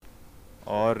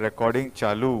और रिकॉर्डिंग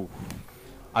चालू।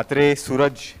 अतरे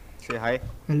सूरज से हाय।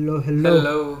 Hello hello.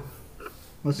 हेलो।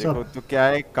 व्हाट्स देखो अप? तो क्या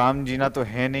है, काम जीना तो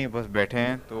है नहीं, बस बैठे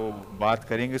हैं तो बात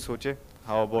करेंगे। सोचे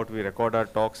how about we record our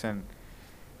talks and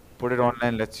put it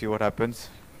online, let's see what happens.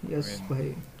 I yes mean,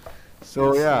 भाई।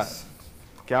 सो यस या यस।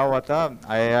 क्या हुआ था,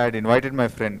 I had invited my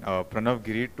friend Pranav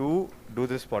Giri to do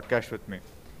this podcast with me.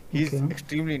 He okay. Is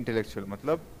extremely intellectual,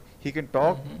 मतलब he can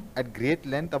talk at great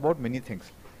length about many things.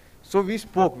 So we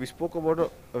spoke about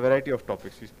a variety of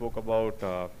topics. We spoke about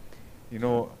you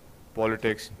know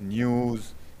politics, news,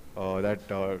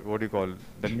 that what do you call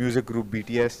the music group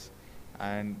BTS,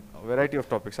 and a variety of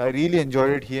topics. I really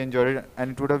enjoyed it. He enjoyed it,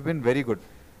 and it would have been very good.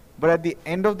 But at the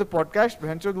end of the podcast,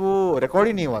 भैंचोद वो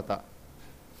record ही नहीं हुआ था।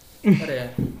 अरे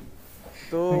यार।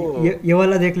 तो ये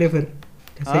वाला देख ले फिर,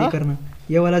 सही हाँ, करना।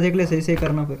 ये वाला देख ले, सही सही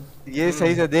करना फिर। ये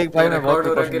सही से देख भाई, ये मैं बहुत रिकॉर्ड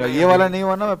हो रहा कि प्रिकॉशन, नहीं ये अभी? वाला नहीं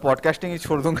हुआ ना, मैं पॉडकास्टिंग ही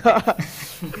छोड़ दूंगा।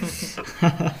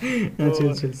 चिल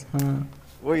तो चिल। हाँ।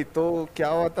 वही तो क्या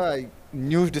हुआ था,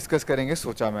 न्यूज़ डिस्कस करेंगे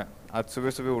सोचा मैं। आज सुबह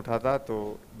सुबह उठा था तो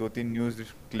दो तीन न्यूज़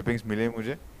क्लिपिंग्स मिले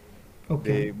मुझे।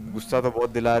 ओके। गुस्सा तो बहुत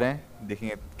दिला रहे हैं,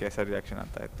 देखेंगे कैसा रिएक्शन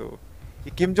आता है। तो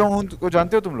ये किम जोंग उन को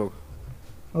जानते हो तुम लोग?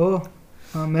 ओ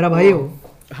हाँ, मेरा ओ। भाई हो।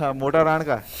 हाँ, मोटा राण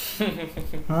का।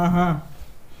 हाँ हाँ।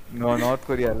 No, north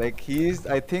Korea, like he is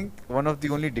I think one of the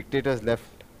only dictators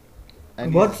left, and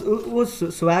he बहुत इज। वो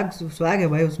स्वैग स्वैग है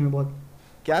भाई उसमें बहुत।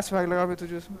 क्या स्वैग लगा भाई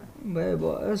तुझे उसमें? भाई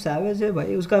बहुत सैवेज है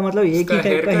भाई उसका, मतलब एक ही उसका टाइप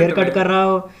हेयर का हेयर कट कट भाई। कर रहा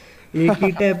हो, एक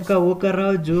ही टाइप का वो कर रहा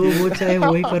हो, जो वो चाहे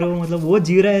वही करो, मतलब वो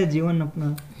जी रहा है जीवन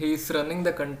अपना। He is running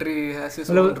the country, he has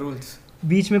his own मतलब रूल्स।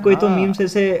 बीच में कोई तो हाँ मीम्स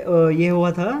ऐसे ये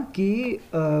हुआ था कि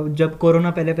जब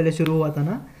कोरोना पहले पहले शुरू हुआ था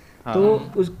ना, तो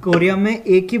हाँ। उस कोरिया में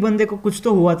एक ही बंदे को कुछ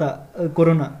तो हुआ था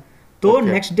कोरोना। तो okay,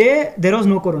 next day there was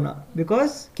no corona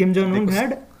because Kim Jong Un देखो।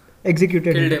 Had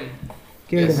executed killed him, him.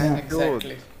 Killed yes him. मैं हाँ। जो,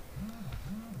 एग्जैक्टली।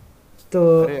 तो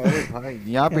अरे अरे भाई,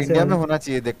 यहाँ पे ऐसे इंडिया में वाला। होना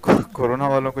चाहिए। देखो कोरोना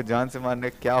वालों को जान से मारने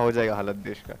क्या हो जाएगा हालत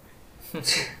देश का।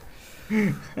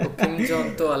 वो किम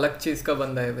जोंग तो अलग चीज का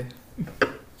बंदा है भाई।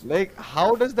 Like, how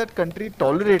does that country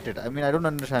tolerate it? I mean, I don't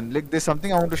understand. Like, there's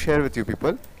something I want to share with you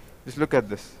people. Just look at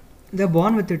this. They are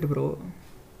born with it bro.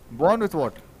 Born with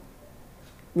what?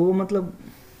 वो मतलब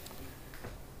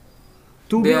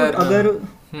तू दे भी are अगर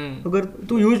हम्म अगर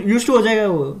तू use to हो जाएगा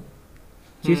वो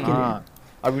चीज के लिए। हाँ,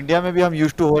 अब इंडिया में भी हम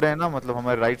यूज टू हो रहे हैं ना, मतलब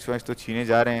हमारे राइट्स वाइट्स तो छीने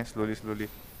जा रहे हैं स्लोली स्लोली।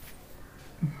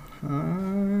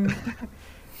 हाँ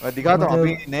मैं दिखाता हूँ,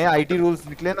 अभी मतलब नए आईटी रूल्स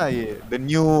निकले ना, ये the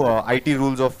new IT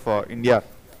rules of India.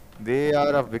 They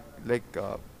are like,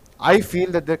 I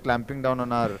feel that they are clamping down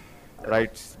on our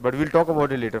rights, but we'll talk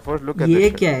about it later. First look at this ये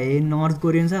shit. क्या है, north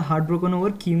Koreans are heart broken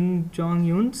over Kim Jong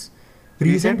Yunus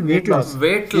recent Recent wait weight loss. Loss.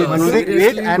 Wait He is loss मतलब losing weight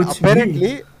seriously. and कुछ भी।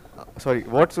 apparently, sorry,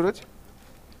 what Suraj?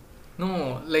 Know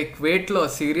like weight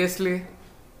loss seriously.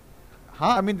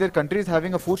 हाँ, I mean their country is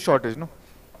having a food shortage, no?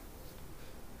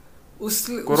 उस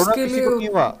corona उसके किसी लिए को नहीं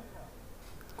हुआ,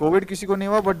 कोविड किसी को नहीं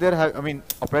हुआ, but there have, I mean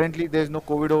apparently there is no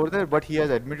COVID over there, but he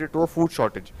has admitted to a food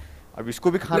shortage. अब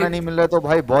इसको भी खाना नहीं लाइक मिल रहा है तो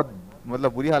भाई बहुत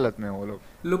मतलब बुरी हालत में है वो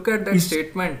लोग। लुक एट दैट इस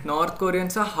statement, north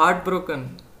Koreans are heart broken.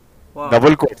 Wow.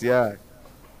 Double quotes यार,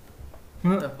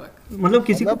 हाँ, द फक। मतलब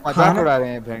किसी को मतलब मजाक खाना, उड़ा रहे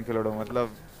हैं बहन के लोड़ो, मतलब।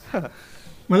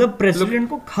 मतलब लुक। प्रेसिडेंट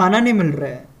को खाना नहीं मिल रहा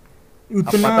है अब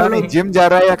उतना, पता नहीं मतलब जिम जा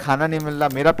रहा है या खाना नहीं मिल रहा,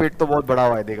 मेरा पेट तो बहुत बड़ा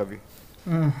हुआ है देख अभी।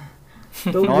 हाँ,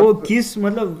 तो वो नॉर्थ, किस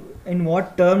मतलब in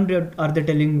what term are they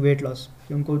telling weight loss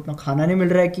कि उनको उतना खाना नहीं मिल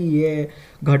रहा है कि ये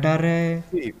घटा रहा है,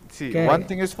 see क्या one है?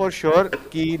 thing is for sure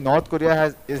कि North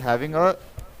Korea is having a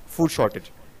food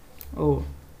shortage. O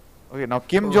Okay, now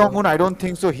Kim Oh, Jong-un, I don't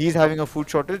think so. He's having a food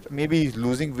shortage. Maybe he's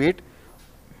losing weight,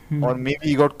 or maybe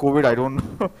he got COVID. I don't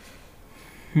know.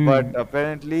 But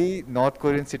apparently, North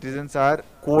Korean citizens are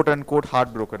quote unquote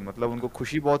heartbroken. मतलब उनको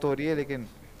खुशी बहुत हो रही है, लेकिन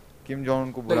Kim Jong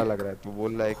उनको बुरा लाइक लग रहा है, तो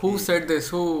बोल रहा है who कि said this?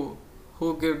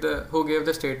 Who gave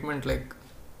the statement like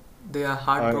they are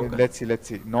heartbroken?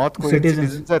 let's see. North Korean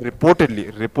citizens. citizens are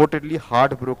reportedly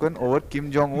heartbroken over Kim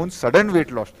Jong-un's sudden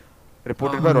weight loss,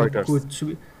 reported by हाँ Reuters. कुछ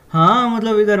भी। हाँ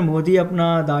मतलब इधर मोदी अपना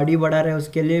दाढ़ी बढ़ा रहे हैं,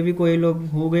 उसके लिए भी कोई लोग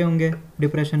हो गए होंगे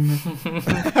डिप्रेशन में।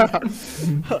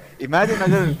 इमेजिन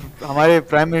अगर हमारे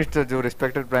प्राइम मिनिस्टर, जो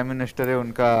रिस्पेक्टेड प्राइम मिनिस्टर है,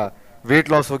 उनका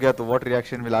वेट लॉस हो गया तो what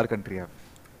reaction will our country have?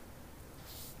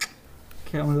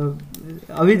 क्या मतलब,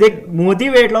 अभी देख मोदी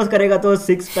वेट लॉस करेगा तो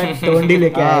सिक्स पैक टोंडी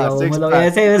लेके हाँ, आएगा वो, सिक्स मतलब पैक,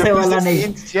 ऐसे वैसे वाला नहीं। 56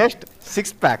 इंच चेस्ट,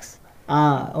 सिक्स पैक्स।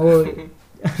 हाँ वो it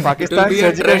will Pakistan be a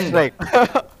surgical trend. Strike.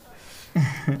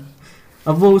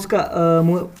 अब वो उसका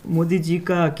मोदी जी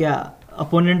का क्या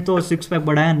अपोनेंट तो सिक्स पैक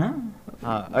बढ़ाया ना,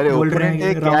 हाँ, अरे बोल रहे ओपोनेंट हैं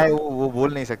है कि क्या है वो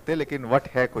बोल नहीं सकते, लेकिन व्हाट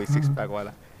है कोई सिक्स हाँ पैक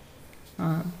वाला।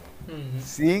 हाँ,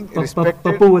 सीइंग रिस्पेक्टेड,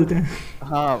 पप्पू बोलते हैं।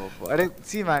 हाँ, अरे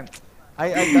सी man,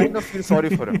 I kind of feel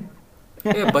sorry for him.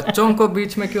 ये बच्चों को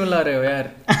बीच में क्यों ला रहे हो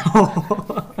यार?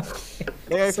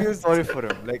 Like I feel sorry for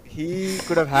him. Like he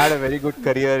could have had a very good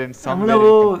career in somewhere मतलब in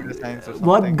वो computer science or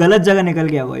बहुत something. गलत जगह निकल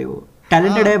गया भाई, वो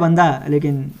टैलेंटेड है बंदा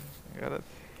लेकिन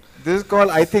This is called,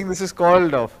 I think this is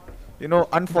called,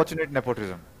 unfortunate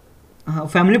nepotism. हाँ,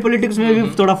 फैमिली पॉलिटिक्स में भी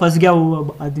थोड़ा फंस गया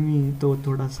वो आदमी, तो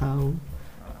थोड़ा सा वो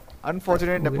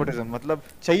Unfortunate nepotism. मतलब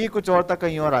चाहिए कुछ और था,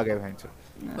 कहीं और आ गए भाई।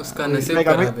 उसका नसीब Like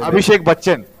खराब है। अभिषेक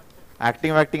बच्चन,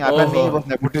 एक्टिंग वैक्टिंग आता नहीं है, बस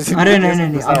nepotism। अरे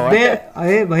नहीं,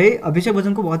 अबे भाई अभिषेक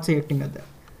बच्चन को बहुत सही एक्टिंग आता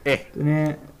है।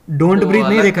 तूने डोंट ब्रीथ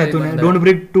नहीं देखा है, तूने डोंट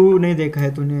ब्रीथ 2 नहीं देखा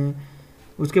है तूने,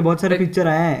 उसके बहुत सारे पिक्चर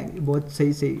आए हैं, बहुत सही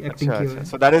एक्टिंग की है।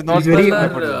 So that is not very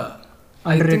nepotism.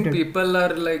 I think people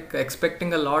are like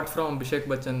expecting a lot from Abhishek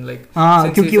Bachchan, like हाँ,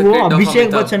 since क्योंकि he's a वो kid of Abhishek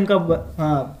Amitabh. Bachchan का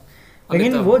हाँ,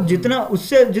 लेकिन वो जितना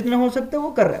उससे जितना हो सकता है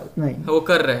वो कर रहा है उतना ही। वो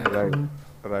कर रहे हैं। Right.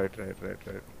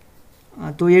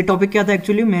 तो ये टॉपिक क्या था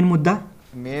एक्चुअली, मेन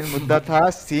मुद्दा था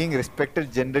seeing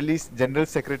respected General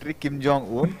Secretary Kim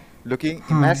Jong-un looking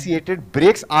emaciated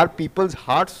breaks our people's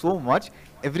heart so much.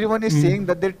 Everyone is saying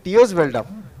that their tears welled up.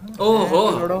 ओहो,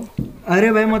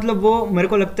 अरे भाई मतलब वो मेरे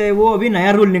को लगता है वो अभी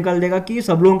नया रूल निकाल देगा कि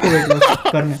सब लोगों को वेट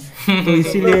लॉस करना है, तो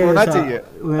इसीलिए होना चाहिए।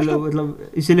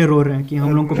 मतलब इसीलिए रो रहे हैं कि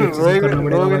हम लोगों को भी एक्सरसाइज करना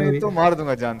पड़ेगा भाई, तो मार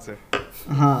दूंगा जान से।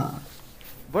 हाँ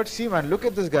But see man, look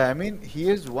at this guy. I mean, he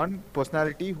is one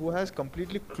personality who has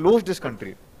completely closed this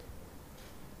country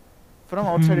from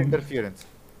outside interference.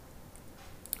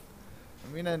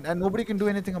 I mean, and nobody can do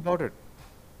anything about it.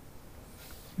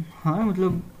 हाँ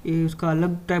मतलब ये उसका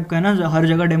अलग type का है ना, हर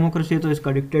जगह democracy है तो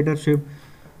इसका डिक्टेटरशिप।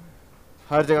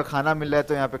 हर जगह खाना मिल रहा है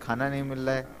तो यहाँ पे खाना नहीं मिल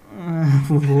रहा है।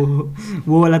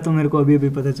 वो वाला तो मेरे को अभी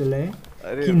पता चला है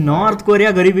कि नॉर्थ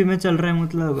कोरिया गरीबी में चल रहा है,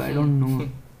 मतलब I don't know.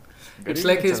 It's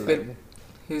like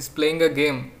he's playing a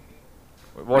game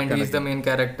and he's the main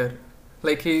character.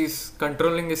 Like he's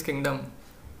controlling his kingdom.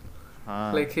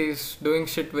 Like he's doing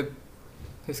shit with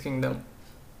his kingdom.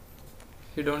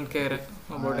 He don't care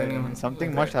about anyone. Something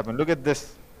like must happen. Look at this.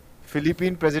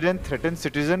 Philippine president threatens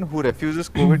citizen who refuses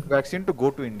COVID vaccine to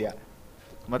go to India.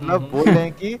 मतलब बोल रहे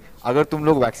हैं कि अगर तुम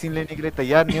लोग vaccine लेने के लिए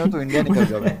तैयार नहीं हो तो इंडिया निकल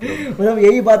जाओ। मतलब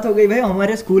यही बात हो गई भाई।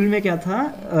 हमारे स्कूल में क्या था,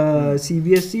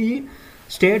 सीबीएसई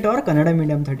स्टेट और कन्नड़ा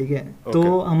मीडियम था, ठीक है।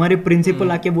 तो हमारी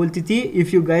प्रिंसिपल आके बोलती थी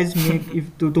if you guys make if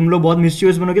तुम लोग बहुत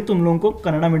मिस्यूज बनोगे तुम लोगों को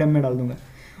कन्नड़ा मीडियम में डाल दूंगा।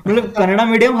 मतलब कन्नड़ा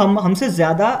मीडियम हमसे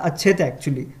ज्यादा अच्छे थे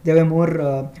actually, they were more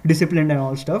disciplined and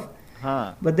all stuff.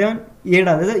 But then ये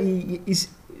डाल देता,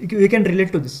 we can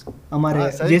relate to this,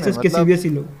 हमारे जेएसएस के सीबीएसई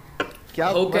लोग। क्या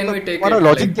हमारा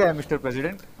लॉजिक क्या है मिस्टर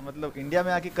प्रेसिडेंट? मतलब इंडिया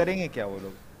में आके करेंगे क्या वो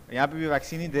लोग? यहाँ पे भी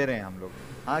वैक्सीन ही दे रहे हैं हम लोग,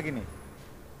 हाँ कि नहीं?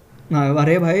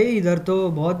 अरे भाई इधर तो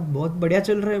बहुत बहुत बढ़िया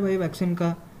चल रहा है भाई वैक्सीन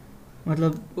का,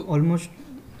 मतलब ऑलमोस्ट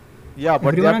या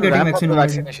but they are getting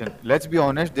vaccination. Let's be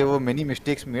honest, there were many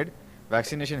mistakes made.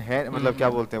 Vaccination है, मतलब क्या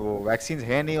बोलते हैं वो, वैक्सीन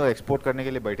है नहीं और एक्सपोर्ट करने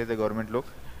के लिए बैठे थे गवर्नमेंट लोग।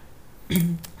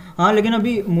 हाँ लेकिन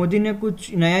अभी मोदी ने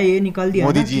कुछ नया ये निकाल दिया,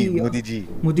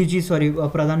 मोदी जी सॉरी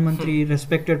प्रधानमंत्री,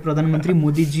 रेस्पेक्टेड प्रधानमंत्री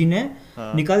मोदी जी ने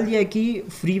निकाल दिया कि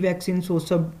फ्री वैक्सीन वो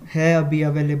सब है अभी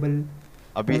अवेलेबल,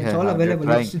 अभी है, all available,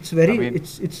 it's very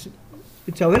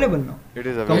it's available now,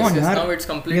 come on यार,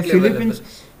 ये फिलीपींस,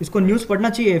 इसको न्यूज़ पढ़ना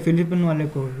चाहिए फिलीपीन वाले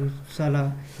को, साला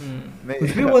कुछ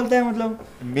भी बोलता है। मतलब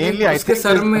मेनली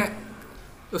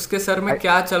उसके सर में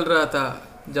क्या चल रहा था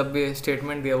जब ये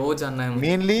स्टेटमेंट दिया, वो जानना है।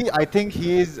 Mainly, I think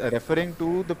he is referring to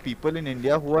the people in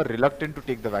India who are reluctant to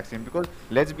take the vaccine, because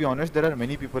let's be honest, there are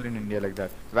many people in India like that.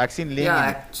 Vaccine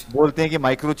लेंगे, बोलते हैं कि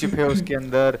microchip है उसके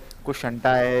अंदर, कुछ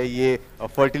शंटा है, ये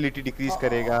फर्टिलिटी डिक्रीज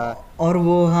करेगा, और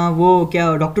वो हाँ वो क्या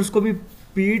डॉक्टर्स को भी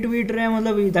पीट रहे हैं,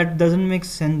 मतलब that doesn't make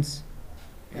sense,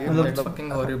 मतलब fucking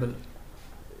horrible.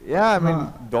 Yeah, I mean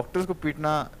doctors को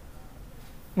पीटना,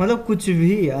 मतलब कुछ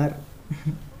भी यार,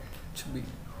 कुछ भी,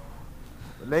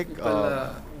 like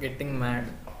getting mad,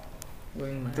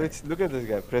 going mad. So it's, look at this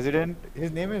guy, president,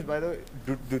 his name is by the way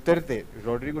Duterte,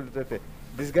 Rodrigo Duterte.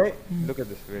 This guy, look at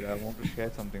this, wait, I want to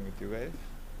share something with you guys.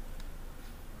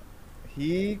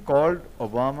 He called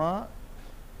Obama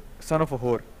son of a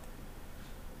whore.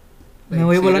 मैं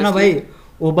वही बोला ना भाई,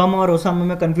 Obama और Osama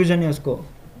में confusion है उसको।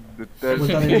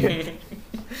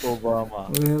 Obama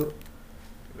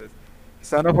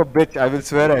son of a bitch, I will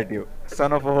swear at you,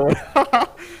 son of a whore.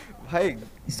 भाई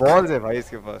बॉल्स है भाई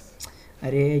इसके पास।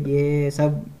 अरे ये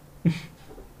सब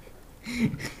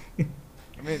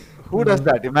I mean, who does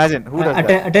that? Imagine who does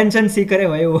that? Attention seeker है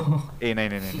भाई वो। नहीं,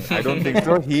 I don't think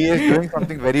so. He is doing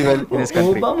something very well in his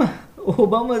country.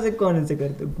 Obama से कौन से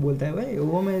करते बोलता है भाई,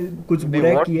 वो मैं कुछ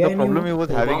बुरा किया ही नहीं।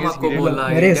 ओबामा को बोला,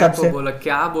 मेरे हिसाब से बोला,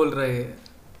 क्या बोल रहे हैं,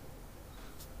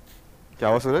 क्या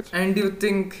हुआ सूरज? And you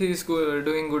think he is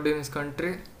doing good in his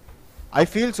country? I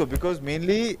feel so because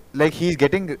mainly like he's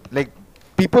getting like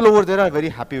people over there are very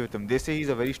happy with him. They say he's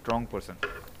a very strong person.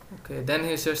 Okay, then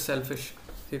he's just selfish.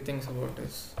 He thinks about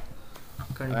his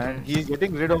And content. he's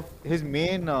getting rid of his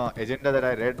main agenda that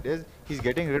I read is he's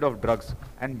getting rid of drugs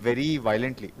and very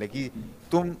violently. Like he,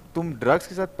 तुम drugs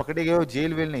के साथ पकड़े गए हो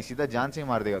jail well नहीं सीधा जान से ही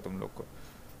मार देगा तुम लोग को.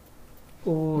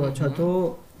 ओ अच्छा तो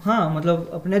हाँ मतलब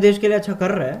अपने देश के लिए अच्छा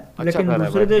कर रहा है अच्छा लेकिन कर रहा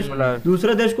है भाई.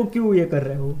 दूसरे देश को क्यों ये कर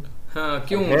रहे हो हाँ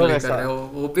क्यों है कर वैसा. रहे हो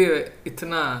वो भी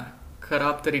इतना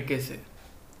खराब तरीके से.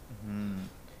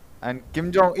 And Kim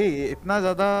Jong-un इतना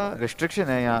ज़्यादा restriction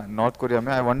है यहाँ नॉर्थ कोरिया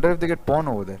में. I wonder if they get porn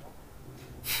over there.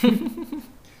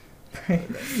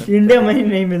 India में ही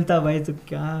नहीं मिलता भाई तो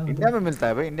क्या इंडिया में मिलता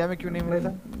है भाई. इंडिया में क्यों नहीं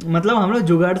मिलता? मतलब हम लोग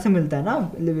जुगाड़ से मिलता है ना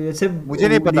वैसे मुझे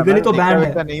नहीं पता. लीगली तो बैंड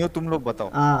है. नहीं हो तुम लोग बताओ.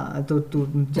 हाँ तो तू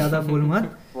ज्यादा बोल मत.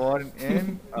 Porn in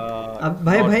अब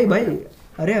भाई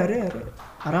अरे अरे अरे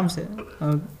आराम से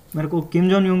मेरे को किम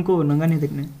जोंग यून को नंगा नहीं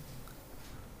देखने.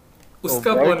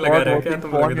 उसका फोन लगा रहा है क्या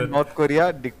तुम लोग इधर? North Korea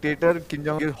dictator Kim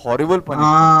Jong is horrible punishment.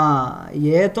 हाँ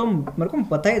ये तो मेरे को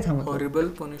पता ही था. मतलब horrible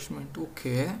punishment.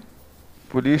 Okay.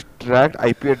 Police tracked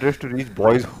IP address to reach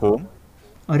boys home.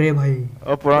 अरे भाई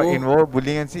पूरा involve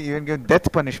bullying and even give death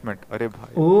punishment. अरे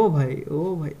भाई ओ भाई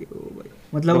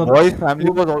मतलब boys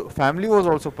family was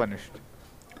also punished.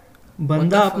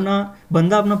 बंदा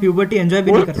अपना प्यूबर्टी एंजॉय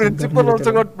भी नहीं कर सकता. Principal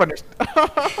also got punished.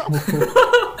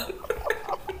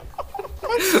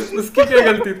 उसकी क्या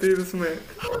गलती थी उसमें?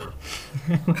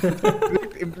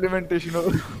 Implementation of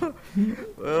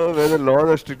where the laws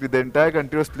are strict. The entire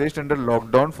country was placed under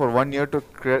lockdown for 1 year to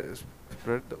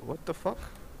spread the, what the fuck?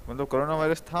 मतलब कोरोना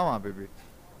वायरस था वहाँ पे भी.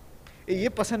 ये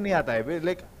पसंद नहीं आता है भाई.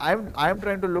 Like I am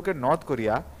trying to look at North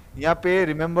Korea. यहाँ पे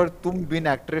remember तुम बिन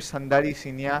एक्ट्रेस संदारी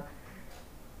सिनिया.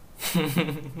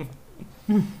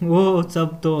 वो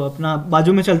सब तो अपना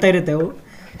बाजू में चलता ही रहता है वो.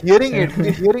 Hearing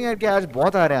it के आज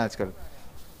बहुत आ रहे हैं आजकल.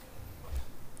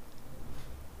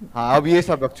 हाँ अब ये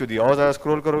सब बकचोदी और ज़्यादा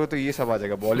स्क्रॉल करोगे तो ये सब आ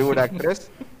जाएगा. Bollywood actress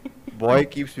boy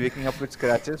keeps waking up with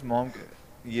scratches mom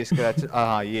ये स्क्रैचेस.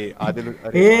 हाँ ये आदिल.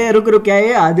 ए रुक क्या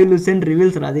है आदिल हुसैन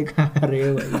रिवील्स राधिका. अरे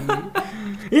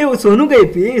भाई ये वो सोनू का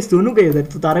उधर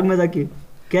तो तारक मेहता की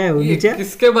क्या है वो नीचे.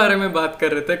 किसके बारे में बात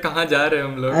कर रहे थे? कहाँ जा रहे हैं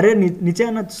हम लोग? अरे नीचे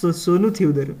है ना सोनू थी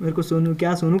उधर. मेरे को सोनू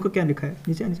का क्या लिखा है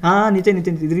नीचे. हाँ नीचे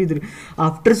इधर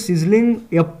आफ्टर सिजलिंग.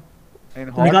 यप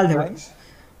निकाल दे.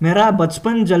 मेरा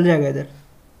बचपन जल जाएगा इधर.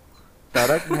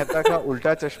 तारक मेहता का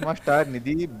उल्टा चश्मा star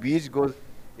Nidhi beach goes.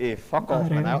 Fuck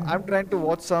off man. I'm trying to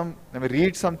watch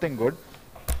read something good.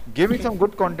 Give me some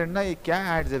good content ना. ये क्या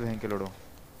ads है बहन के लोड़ो.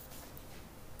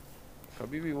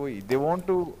 कभी भी वही. They want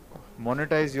to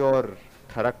monetize your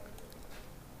थरक.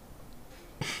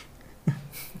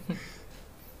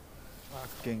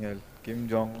 Fucking hell. Kim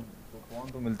Jong-un तो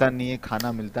फोन तो मिलता नहीं है,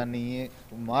 खाना मिलता नहीं है,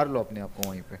 तो मार लो अपने आप को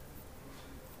वहीं पे.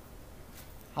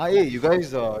 हाँ ये you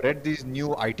guys read these new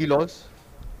IT laws?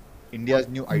 India's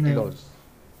new IT laws.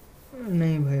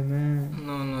 नहीं भाई मैं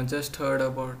know just heard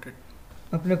about it.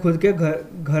 अपने खुद के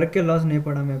घर के लॉस नहीं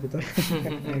पढ़ा मैं अभी तक.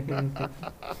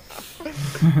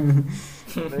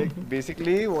 Like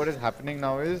basically what is happening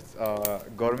now is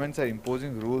governments are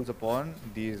imposing rules upon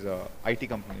these IT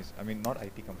companies. I mean not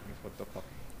IT companies, what the fuck?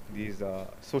 These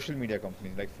social media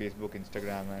companies like Facebook,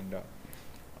 Instagram and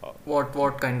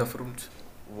What kind of rules?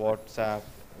 WhatsApp.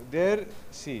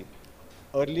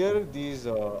 Earlier these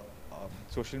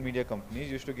social media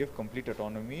companies used to give complete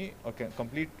autonomy or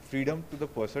complete freedom to the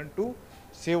person to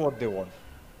say what they want.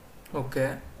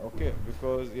 Okay,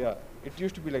 because it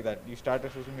used to be like that. You start a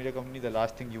social media company, the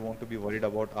last thing you want to be worried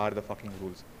about are the fucking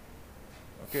rules.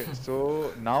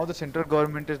 So now the central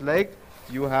government is like,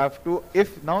 you have to,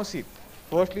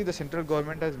 firstly the central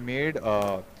government has made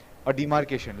a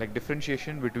demarcation, like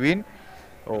differentiation between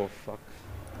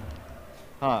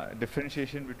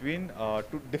differentiation between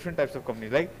two different types of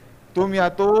companies. Like तुम या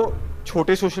तो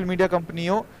छोटे social media company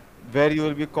हो where you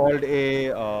will be called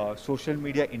a social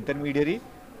media intermediary,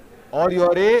 or you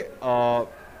are a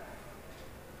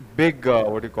big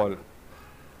what do you call,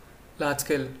 large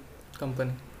scale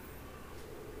company.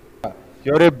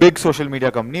 You're a big social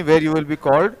media company where you will be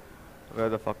called, where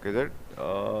the fuck is it?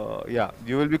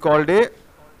 You will be called a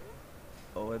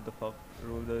what the fuck?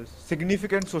 The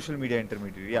significant social media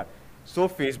intermediary. Yeah. So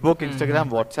Facebook, Instagram,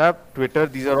 WhatsApp, Twitter,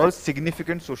 these are all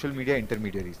significant social media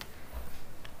intermediaries.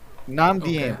 नाम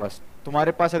दिए हैं बस.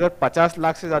 तुम्हारे पास अगर 50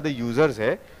 लाख से ज़्यादा users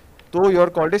है, तो you are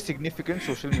called a significant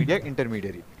social media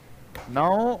intermediary.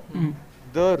 Now,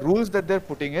 the rules that they're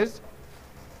putting is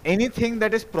anything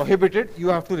that is prohibited, you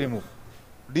have to remove.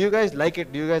 Do you guys like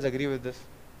it? Do you guys agree with this?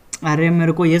 अरे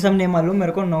मेरे को ये सब नहीं मालूम,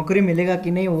 मेरे को नौकरी मिलेगा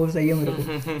कि नहीं वो सही है मेरे को।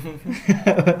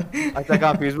 अच्छा,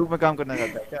 कहाँ फेसबुक में काम करना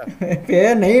चाहता है क्या?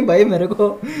 फिर नहीं भाई, मेरे को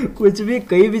कुछ भी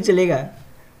कहीं भी चलेगा।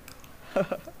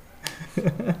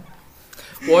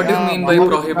 What do you mean by वो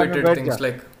दुकान में prohibited बैठ things? जा।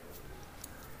 Like,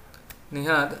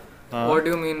 Nihad, हाँ, what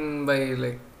do you mean by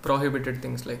like prohibited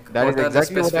things? Like, that what is are the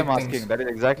exactly what I'm specific asking. things? That is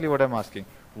exactly what I'm asking.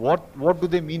 What do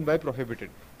they mean by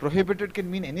prohibited? Prohibited can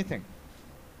mean anything.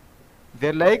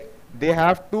 They're like, they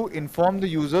have to inform the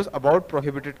users about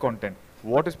prohibited content.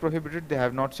 What is prohibited, they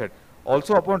have not said.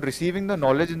 Also, upon receiving the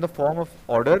knowledge in the form of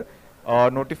order,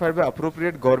 notified by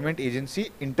appropriate government agency,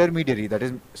 intermediary, that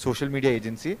is social media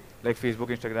agency, like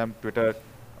Facebook, Instagram, Twitter,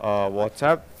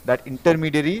 WhatsApp, that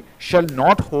intermediary shall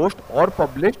not host or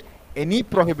publish any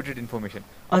prohibited information.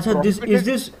 A अच्छा, this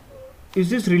prohibited,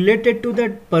 is this related to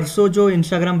that परसों जो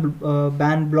Instagram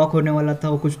ban block होने वाला था,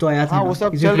 वो कुछ तो आया था हाँ ना? वो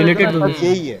सब इज चल इट रहा रिलेटेड है, टू? सब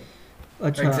यही है.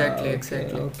 अच्छा, Exactly, okay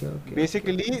exactly. Okay okay.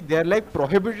 Basically they are like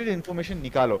prohibited information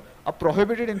निकालो. अब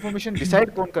प्रोहिबिटेड इन्फॉर्मेशन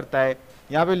डिसाइड कौन करता है?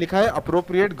 यहाँ पे लिखा है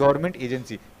appropriate government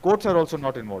agency. Courts are also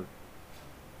not involve.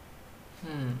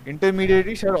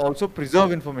 Intermediary shall also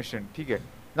preserve information. ठीक है.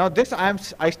 Now this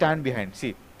I stand behind.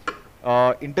 See,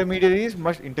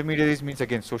 intermediaries means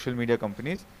again social media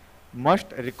companies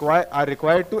are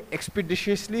required to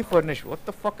expeditiously furnish. What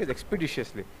the fuck is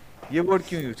expeditiously? ये word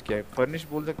क्यों use किया है? Furnish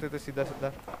बोल सकते थे सीधा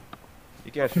सीधा.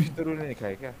 ये क्या शिस्तरू ने लिखा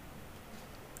है क्या?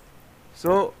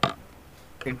 So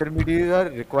intermediaries are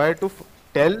required to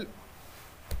tell,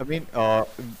 I mean,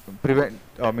 prevent,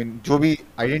 I mean, जो भी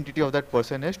identity of that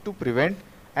person is, to prevent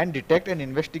and detect and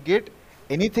investigate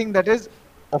anything that is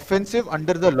offensive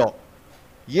under the law.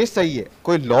 ये सही है.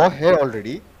 कोई लॉ है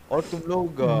ऑलरेडी और तुम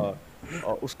लोग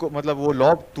उसको, मतलब वो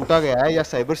लॉ टूटा गया है या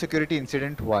साइबर सिक्योरिटी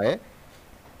इंसिडेंट हुआ है,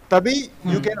 तभी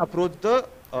you can approach the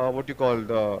what you call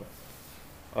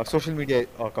the social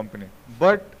media company.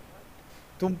 But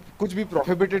तुम कुछ भी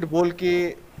प्रोहिबिटेड बोल के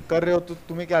कर रहे हो तो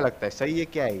तुम्हें क्या लगता है सही है?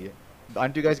 क्या है ये?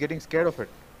 Aren't you guys getting scared of it?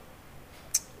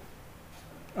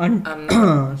 I'm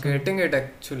not getting it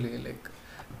actually. Like,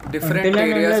 different Until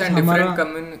and areas unless and different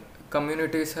हमारा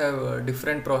communities have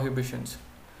different prohibitions.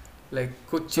 Like,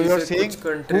 कुछ So you're चीजें saying कुछ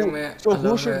country में who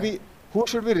अलग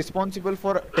should है. be responsible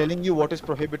for telling you what is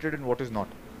prohibited and what is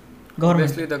not?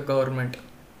 Obviously the government.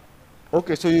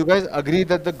 Okay, so you guys agree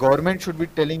that the government should be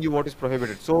telling you what is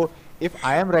prohibited. So if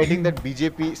I am writing that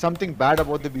BJP, something bad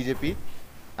about the BJP,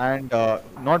 and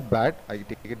not bad, I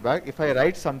take it back. If I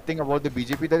write something about the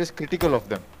BJP that is critical of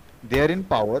them, they are in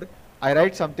power, I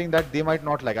write something that they might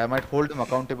not like. I might hold them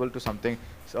accountable to something.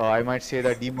 So I might say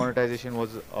that demonetization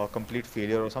was a complete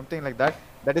failure or something like that.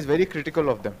 That is very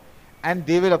critical of them, and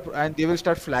they will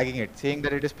start flagging it, saying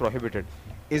that it is prohibited.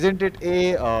 Isn't it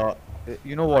a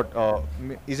you know what?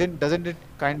 Doesn't it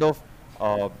kind of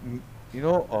you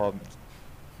know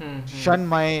shun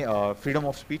my freedom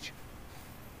of speech?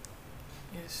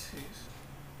 Yes, yes.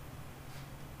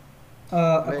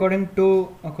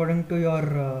 According to your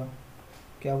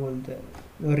क्या बोलते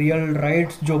हैं, real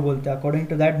rights जो बोलते हैं, according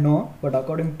to that no, but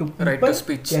according to Right to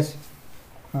speech. Yes.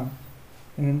 हाँ.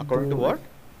 According to what?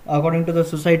 According to the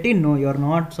society, no, you are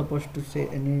not supposed to say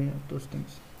any of those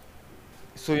things.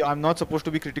 So I'm not supposed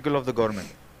to be critical of the government,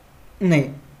 नहीं.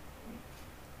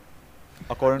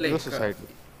 according to the Like, society.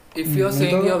 If you are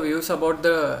saying तो- your views about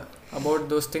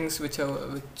those things which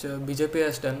BJP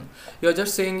has done, you are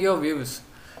just saying your views.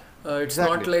 It's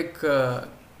not Exactly. like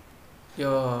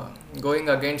you're going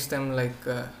against them, like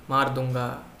मार दूंगा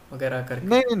वगैरह करके.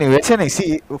 नहीं वैसे नहीं. See,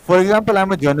 for example,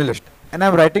 I'm a journalist and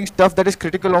I'm writing stuff that is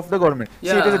critical of the government. See,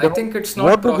 Yeah, it is a I think it's not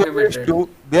what do journalists prohibited. do?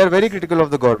 They are very critical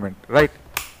of the government, right?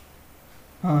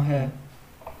 हाँ है.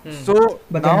 So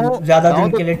बताओ, now ज्यादा now दिन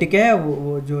the- के लिए टिके है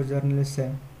वो जो जर्नलिस्ट है?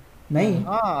 नहीं.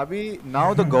 हाँ, अभी now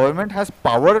the government has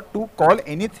power to call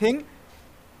anything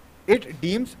it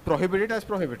deems prohibited as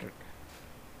prohibited.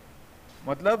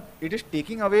 मतलब it is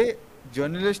taking away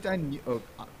journalists and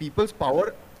people's power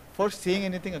for saying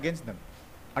anything against them.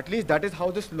 At least that is how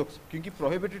this looks. क्योंकि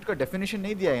prohibited का definition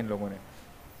नहीं दिया है इन लोगों ने.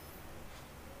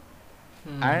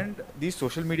 And these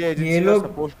social media agencies are लोग-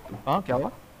 supposed to, हाँ क्या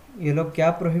हुआ? ये लोग क्या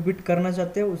प्रोहिबिट करना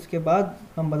चाहते हैं, उसके बाद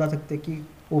हम बता सकते हैं कि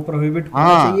वो प्रोहिबिट होना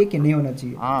हाँ. चाहिए कि नहीं होना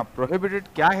चाहिए. हाँ, prohibited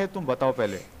क्या है तुम बताओ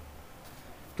पहले.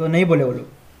 तो नहीं बोले वो लोग.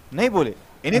 नहीं बोले.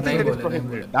 Anything नहीं that is बोले, नहीं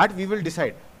prohibited, that we will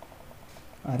decide.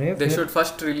 अरे They फिर should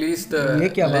first release the ये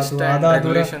क्या बात list हुआ? and आधा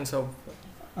अधूरा- regulations of.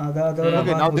 आधा आधा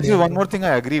Okay, now this is one more thing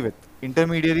I agree with.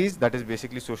 Intermediaries, that is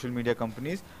basically social media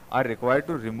companies, are required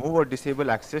to remove or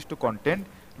disable access to content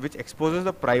which exposes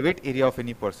the private area of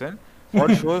any person or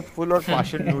shows full or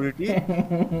partial nudity.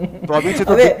 तो अभी से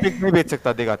तो अबे- dick pic नहीं भेज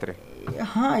सकता, देख आते रहे.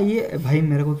 हाँ ये भाई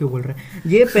मेरे को क्यों बोल रहा है,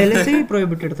 ये पहले से ही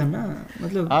प्रोहिबिटेड था ना,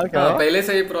 मतलब हाँ क्या हाँ पहले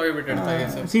से ही प्रोहिबिटेड था ये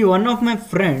सब. See one of my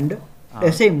friend हाँ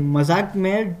ऐसे मजाक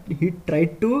में ही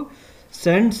tried to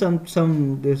send some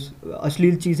this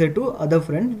अश्लील चीजें to other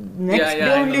friend, next day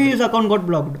yeah, I only know his account got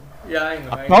blocked. Yeah, I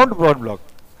know. Account got block.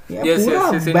 Yes, पूरा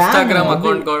yes, his ban Instagram है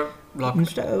account got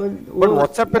blocked. But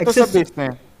WhatsApp पे तो सब भेजते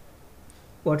हैं.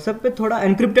 WhatsApp पे थोड़ा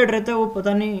एनक्रिप्टेड रहता है वो,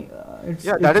 पता नहीं.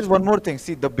 Yeah, that is one more thing.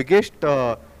 See, the biggest,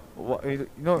 you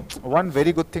know, one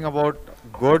very good thing about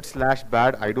good slash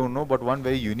bad, I don't know, but one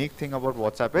very unique thing about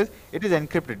WhatsApp is it is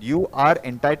encrypted. You are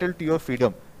entitled to your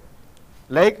freedom.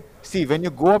 Like, see, when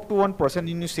you go up to one person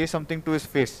and you say something to his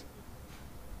face,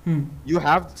 you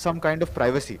have some kind of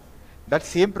privacy. That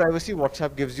same privacy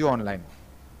WhatsApp gives you online.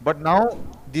 But now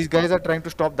these guys are trying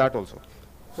to stop that also.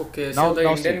 Okay, Now- so the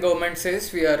now Indian see. government says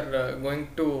we are going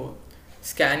to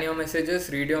scan your messages,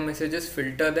 read your messages,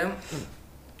 filter them.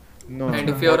 No, And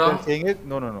no, if you're what wrong- they're saying is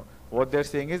no. What they're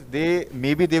saying is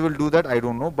maybe they will do that. I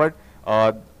don't know, but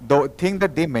the thing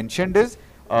that they mentioned is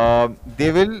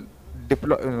they will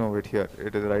deploy. No, wait here.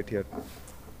 It is right here.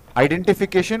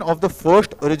 Identification of the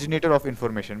first originator of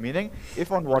information. Meaning,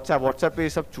 if on WhatsApp पे ये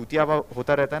सब चूतिया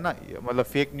होता रहता है ना, मतलब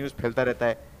fake news फैलता रहता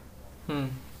है. Hmm.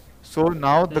 So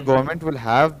now the government will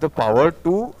have the power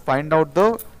to find out the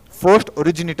first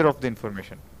originator of the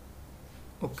information.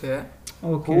 Okay.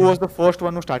 Okay. Who was the first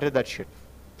one who started that shit?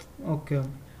 Okay.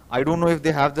 I don't know if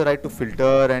they have the right to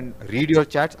filter and read your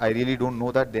chats. I really don't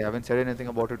know that. They haven't said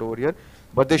anything about it over here.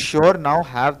 But they sure now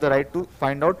have the right to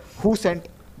find out who sent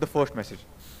the first message.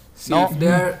 See, Now- if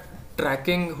they are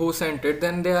tracking who sent it,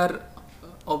 then they are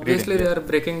obviously Reading, they are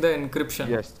breaking the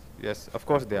encryption. Yes, of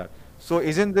course they are. So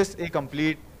isn't this a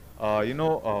complete,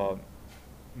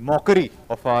 mockery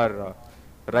of our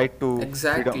right to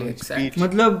Exactly, freedom of exactly. speech?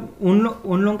 मतलब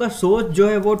उन लोगों का सोच जो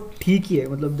है वो ठीक ही है,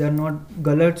 मतलब दे आर नॉट,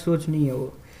 गलत सोच नहीं है वो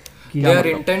कि Their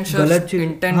हम intentions, गलत चीज, हाँ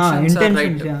intentions are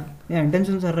intentions, right.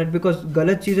 Intentions are right, because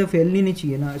गलत चीजें फैलनी नहीं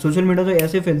चाहिए ना, सोशल मीडिया तो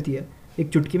ऐसे फैलती है एक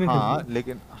चुटकी में हाँ, फैलती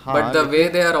लेकिन But the way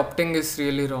they are opting is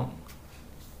really wrong.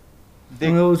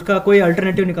 है, तो उसका कोई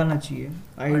अल्टरनेटिव निकालना चाहिए,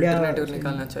 आइडिया Alternative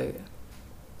निकालना चाहिए.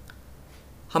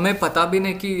 हमें पता भी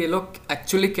नहीं कि ये लोग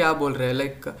एक्चुअली क्या बोल रहे हैं.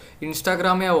 लाइक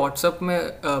इंस्टाग्राम या व्हाट्सएप में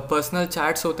पर्सनल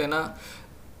चैट्स होते हैं ना,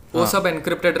 वो सब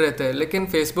एनक्रिप्टेड रहते हैं. लेकिन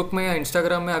फेसबुक में या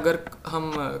इंस्टाग्राम में अगर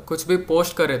हम कुछ भी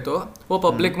पोस्ट करें तो वो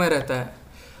पब्लिक में रहता है.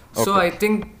 So I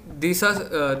think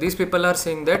these people are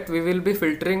saying that we will be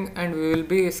filtering and we will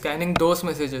be scanning those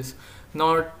messages,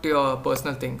 not your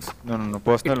personal things. No,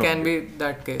 personal. It can only. be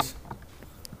that case.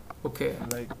 Okay.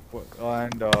 Like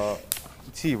and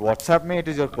see, WhatsApp में it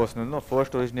is your personal, no,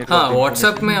 first originator. हाँ of the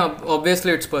WhatsApp में information.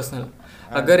 Obviously it's personal.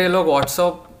 अगर ये लोग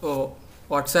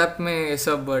WhatsApp में ये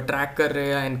सब track कर रहे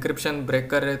हैं या एनक्रिप्शन ब्रेक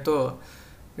कर रहे हैं तो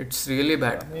it's really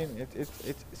bad. I mean,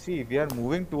 it's see, we are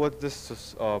moving towards this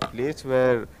place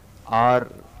where our,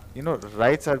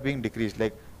 rights are being decreased.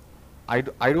 Like,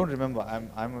 I don't remember.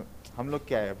 हम लोग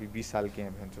क्या है अभी 20 साल के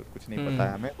हैं, भैंसो, कुछ नहीं पता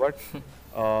है हमें. But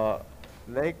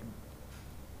like,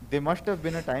 there must have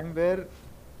been a time where,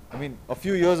 I mean, a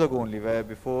few years ago only, where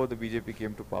before the BJP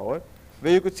came to power,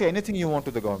 where you could say anything you want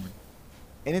to the government.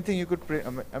 Anything you could,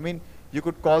 I mean, you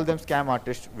could call them scam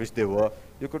artists, which they were.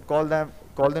 You could call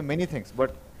them many things.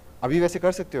 But अभी वैसे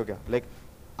कर सकते हो क्या? Like,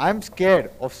 I'm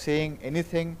scared of saying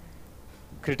anything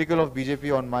critical of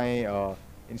BJP on my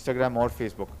Instagram or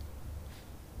Facebook.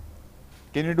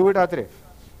 Can you do it, Atre?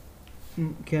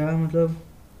 क्या मतलब,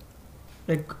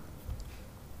 like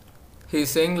He is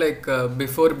saying like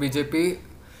before BJP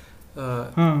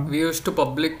we used to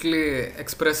publicly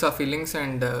express our feelings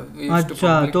and we used to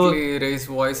अच्छा, तो- publicly raise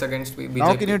voice against BJP.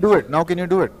 Now can you do it? Now can you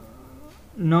do it?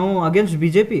 No against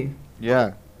BJP,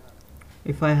 Yeah.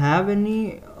 if I have any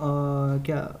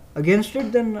क्या against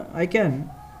it, then I can.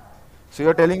 So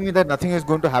you're telling me that nothing is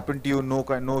going to happen to you,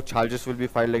 no charges will be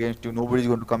filed against you, nobody is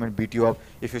going to come and beat you up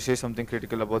if you say something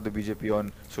critical about the BJP on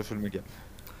social media.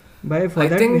 By for I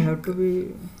that think- we have to be.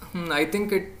 I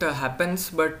think it happens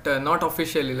but not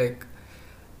officially. Like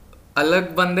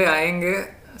अलग बंदे आएंगे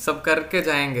सब करके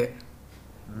जाएंगे,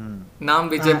 नाम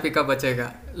BJP का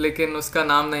बचेगा लेकिन उसका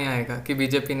नाम नहीं आएगा कि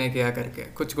बीजेपी ने किया करके.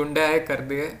 कुछ गुंडे आए, कर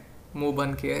दिए, मुंह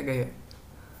बंद किए, गए.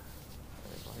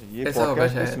 ये ऐसा होगा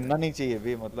पॉडकास्ट शायद. सुनना नहीं चाहिए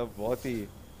भी, मतलब बहुत ही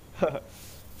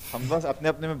हम बस अपने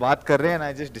अपने में बात कर रहे हैं, and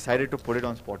I just decided to put it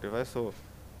on Spotify, so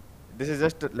this is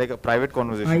just like a private हाँ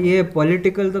conversation. ये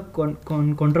पॉलिटिकल तो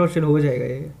कंट्रोवर्शियल हो जाएगा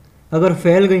ये, अगर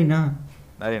फैल गई ना.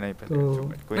 अरे नहीं पहले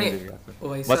तो- कोई नहीं देगा.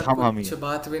 वैसा बस हम ही कुछ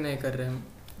बात भी नहीं कर रहे हम.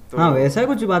 तो हाँ वैसा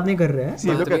कुछ बात नहीं कर रहे हैं. see,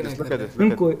 look बात at भी this, नहीं look at कर this, नहीं,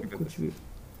 look at कोई this, look at कुछ this. भी.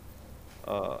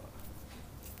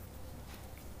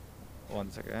 One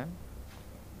second.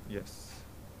 Yes.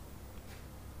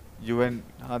 यूएन,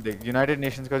 हाँ देख, यूनाइटेड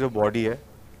नेशंस का जो बॉडी है,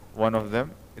 one of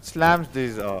them, it slams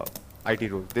these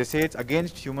IT rules. They say it's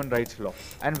against human rights law,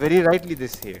 and very rightly they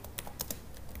say it.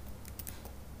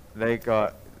 Like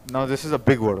now this is a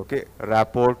big word, okay?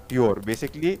 Rapporteur.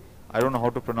 Basically, I don't know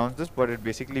how to pronounce this, but it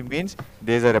basically means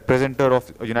there's a representative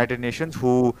of United Nations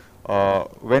who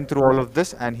went through all of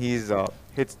this, and he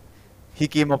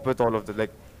came up with all of this.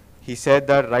 Like he said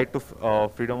that right to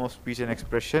freedom of speech and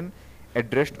expression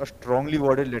addressed a strongly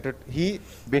worded letter. He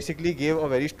basically gave a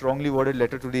very strongly worded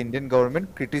letter to the Indian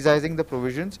government criticizing the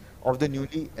provisions of the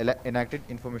newly enacted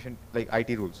information like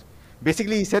IT rules.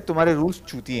 Basically, he said, "तुम्हारे rules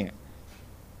चूती हैं."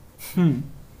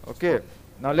 Okay.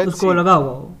 Now let's उसको see. लगा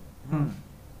होगा वो.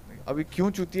 अभी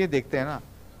क्यों चूती है देखते हैं ना.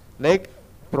 Like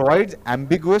provides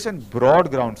ambiguous and broad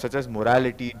grounds such as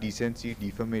morality, decency,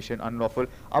 defamation, unlawful.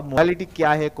 अब morality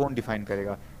क्या है कौन define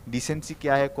करेगा? Decency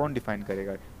क्या है कौन define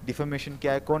करेगा? Defamation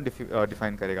क्या है कौन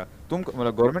define करेगा? तुम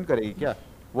मतलब government करेगी क्या?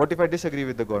 What if I disagree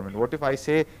with the government? What if I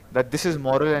say that this is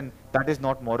moral and that is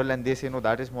not moral, and they say no,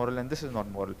 that is moral and this is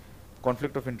not moral?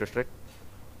 Conflict of interest, right?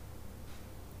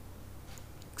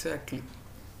 Exactly.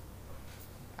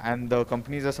 And the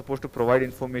companies are supposed to provide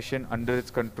information under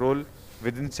its control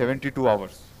within 72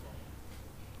 hours.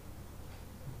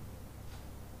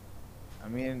 I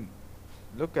mean,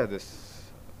 look at this.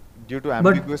 Due to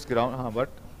ambiguous ground, but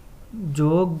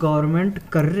जो government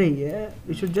कर रही है,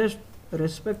 we should just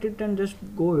respect it and just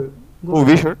go. Oh,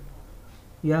 we should.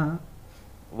 Yeah.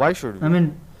 Why should we? I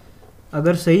mean,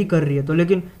 अगर सही कर रही है तो,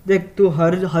 लेकिन देख तू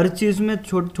हर चीज़ में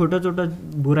छोटा छोटा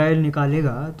बुराई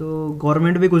निकालेगा तो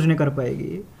गवर्नमेंट भी कुछ नहीं कर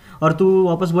पाएगी, और तू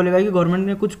वापस बोलेगा कि गवर्नमेंट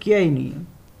ने कुछ किया ही नहीं है.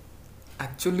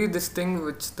 Actually, this thing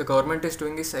which the government is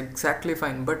doing is exactly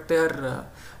fine, but their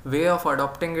way of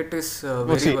adopting it is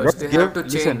very worse. They have to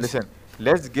change. Listen.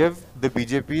 Let's give the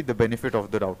BJP the benefit of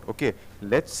the doubt. Okay,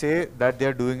 let's say that they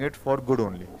are doing it for good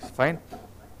only. Fine.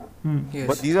 Yes.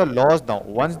 But these are laws now.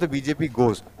 Once the BJP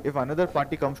goes, if another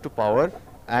party comes to power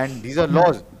and these are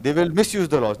laws, they will misuse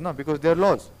the laws, no? Because they are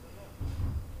laws.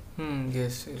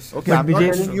 Yes. Okay, But I'm not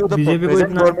telling you the BJP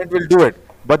present government will do it.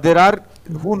 But there are,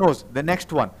 who knows, the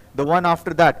next one, the one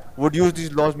after that would use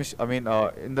these laws,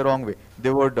 in the wrong way.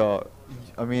 They would, the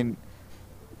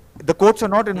courts are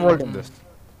not involved in this.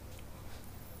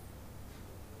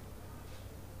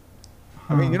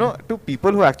 I mean, to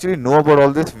people who actually know about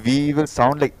all this, we will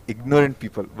sound like ignorant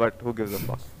people, but who gives a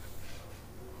fuck?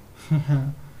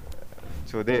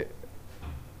 So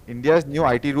India's new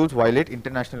IT rules violate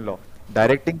international law,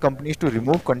 directing companies to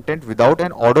remove content without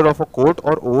an order of a court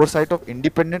or oversight of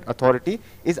independent authority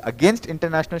is against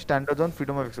international standards on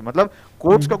freedom of expression. मतलब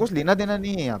courts का कुछ लेना देना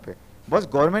नहीं है यहाँ पे, बस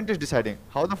government is deciding.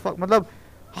 How the fuck, मतलब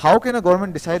how can a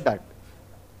government decide that?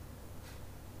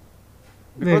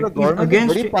 Because the government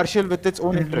is very partial with its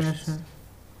own interests.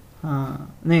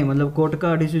 हाँ, नहीं मतलब कोर्ट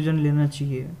का डिसीजन लेना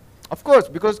चाहिए. Of course,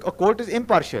 because a court is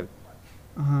impartial.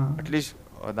 हाँ. At least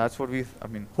that's what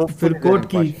hopefully. फिर court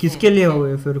की किसके लिए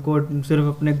हुए? फिर कोर्ट सिर्फ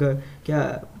अपने क्या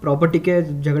प्रॉपर्टी के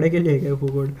झगड़े के लिए गए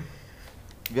court?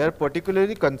 We are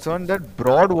particularly concerned that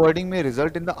broad wording may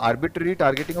result in the arbitrary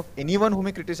targeting of anyone who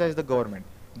may criticize the government.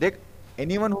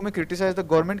 Anyone who may criticize the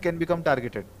government can become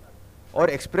targeted, or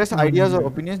express ideas or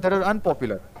opinions that are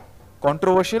unpopular,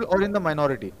 controversial, or in the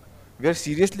minority. We are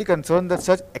seriously concerned that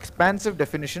such expansive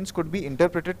definitions could be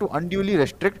interpreted to unduly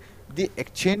restrict the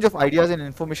exchange of ideas and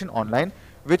information online,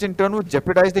 which in turn would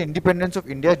jeopardize the independence of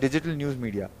India's digital news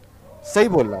media. सही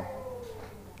बोल रहा है.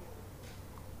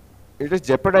 It is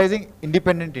jeopardizing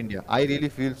independent India. I really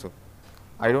feel so.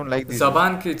 I don't like this.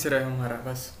 ज़बान खींच रहे हमारा,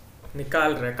 बस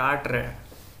निकाल रहे, काट रहे,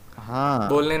 हाँ,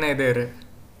 बोलने नहीं दे रहे.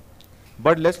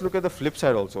 But let's look at the flip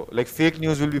side also. Like fake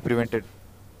news will be prevented.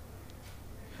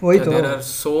 वही तो. There are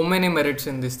so many merits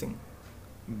in this thing.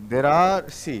 There are,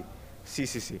 see.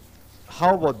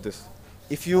 How about this?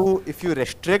 If you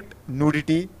restrict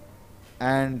nudity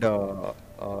and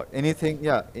anything,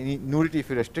 any nudity, if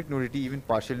you restrict nudity, even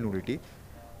partial nudity,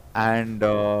 and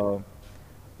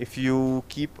if you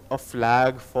keep a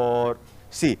flag for,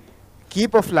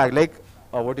 keep a flag like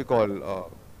what do you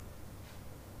call?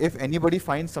 If anybody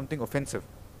finds something offensive,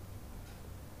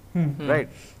 right?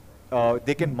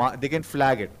 They can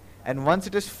flag it, and once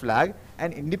it is flagged,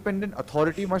 an independent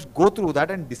authority must go through that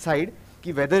and decide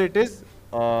whether it is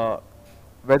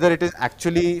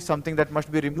actually something that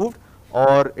must be removed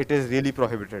or it is really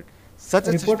prohibited. Such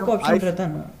a report का option रहता है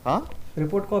ना. हाँ,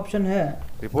 report का option है.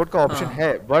 Report का option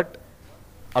है, but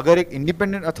अगर एक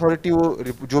इंडिपेंडेंट अथॉरिटी वो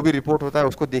जो भी रिपोर्ट होता है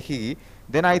उसको देखेगी,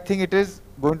 then I think it is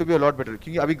going to be a lot better.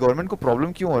 क्योंकि अभी गवर्नमेंट को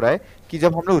प्रॉब्लम क्यों हो रहा है कि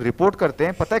जब हम लोग रिपोर्ट करते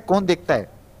हैं, पता है कौन देखता है?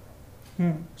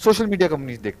 सोशल मीडिया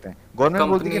कंपनीज देखते हैं. गवर्नमेंट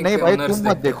बोलती है कि नहीं भाई तुम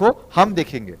मत देखो, हम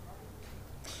देखेंगे.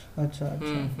 अच्छा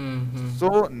अच्छा।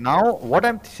 So now what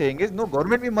I'm saying is no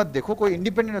government भी मत देखो, कोई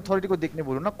independent authority को देखने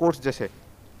बोलो ना, courts जैसे.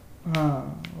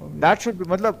 हाँ That should be,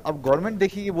 मतलब अब गवर्नमेंट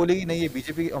देखेगी बोलेगी नहीं ये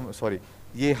बीजेपी सॉरी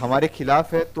ये हमारे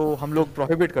खिलाफ है तो हम लोग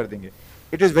प्रोहिबिट कर देंगे.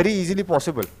 It is very easily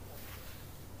possible.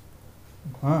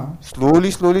 हाँ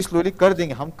स्लोली स्लोली स्लोली कर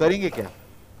देंगे. हम करेंगे क्या?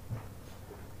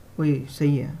 वही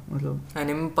सही है मतलब. An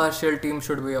impartial team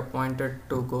should be appointed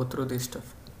to go through this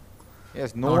stuff.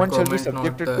 Yes, no Not one shall be government,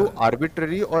 subjected not to the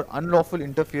arbitrary or unlawful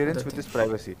interference the with his thing.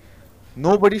 privacy.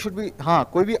 Nobody should be, हाँ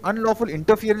कोई भी unlawful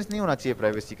interference नहीं होना चाहिए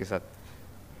privacy के साथ.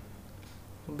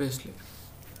 Obviously.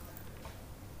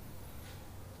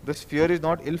 This fear is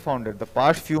not ill-founded. The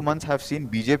past few months have seen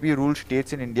BJP-ruled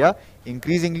states in India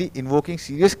increasingly invoking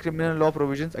serious criminal law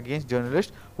provisions against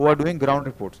journalists who are doing ground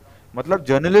reports. मतलब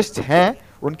journalists हैं,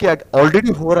 उनके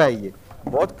already हो रहा है ये.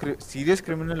 बहुत serious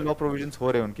criminal law provisions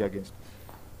हो रहे हैं उनके against.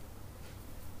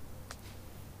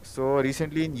 So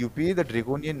recently in UP, the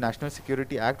Draconian National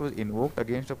Security Act was invoked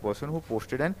against a person who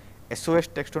posted an SOS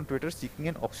text on Twitter seeking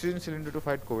an oxygen cylinder to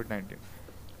fight COVID-19.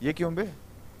 ये क्यों बे?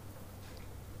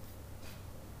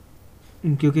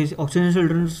 क्योंकि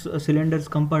oxygen cylinders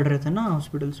कम पड़ रहे थे ना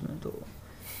hospitals में, तो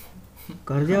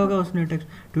कर दिया होगा उसने टेक्स्ट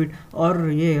ट्वीट. और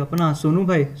ये अपना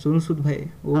सोनू सूद भाई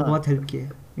वो हाँ. बहुत हेल्प किया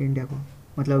है इंडिया को.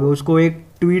 मतलब उसको एक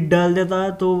ट्वीट डाल देता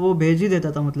तो वो भेज ही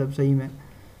देता था, मतलब सही में.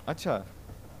 अच्छा.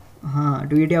 हाँ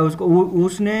ट्वीट या उसको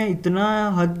उसने इतना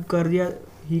हद कर दिया.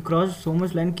 ही क्रॉस सो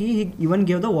मच लाइन कि ही even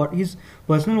give the his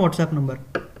personal WhatsApp number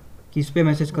कि इस पे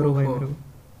मैसेज करो भाई मेरे को.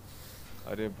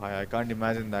 अरे भाई आई कांट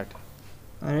इमेजिन दैट.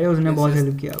 अरे उसने बहुत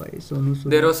हेल्प किया भाई Sonu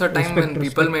Sood. There was a time when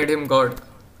people made him God.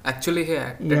 Actually, he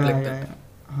acted like that.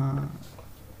 हाँ.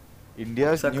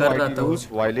 India's ऐसा new कर रहा IT था वो. rules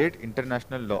violate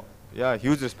international law. Yeah,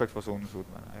 huge respect for Sonu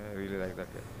Sood, man. I really like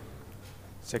that guy.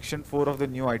 Section 4 of the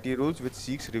new IT rules, which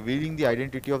seeks revealing the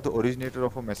identity of the originator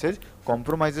of a message,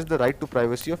 compromises the right to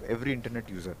privacy of every internet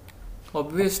user.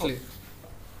 Obviously.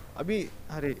 Abhi,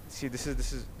 arey, see,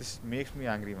 this makes me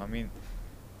angry. I mean,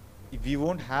 we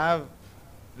won't have,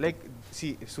 like,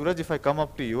 see, Suraj, if I come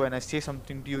up to you and I say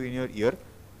something to you in your ear,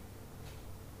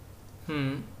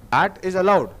 that is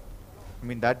allowed. I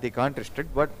mean, that they can't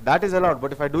restrict, but that is allowed.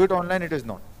 But if I do it online, it is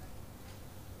not.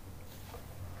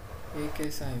 ये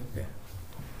कैसा है क्या?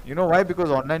 You know why?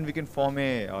 Because online we can form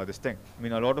a this thing. I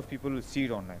mean, a lot of people will see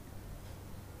it online.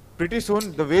 Pretty soon,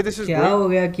 the way this is क्या going. हो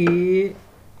गया कि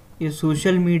ये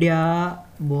social media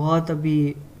बहुत अभी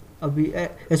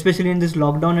specially in this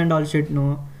lockdown and all shit no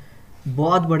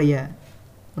बहुत बढ़िया है.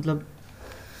 मतलब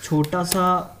छोटा सा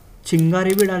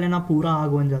चिंगारी भी डाले ना पूरा आग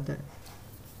बन जाता है.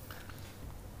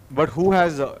 But who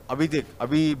has abhi dekh,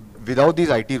 abhi without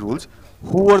these IT rules,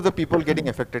 who are the people getting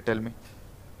affected? Tell me.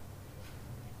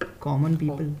 Common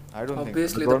people. I don't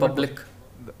Obviously, think the public.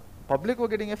 The public were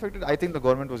getting affected. I think the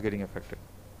government was getting affected.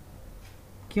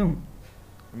 क्यों?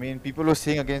 I mean, people were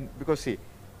saying again because see,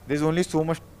 there's only so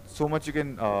much you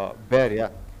can bear.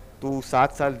 Yeah. तू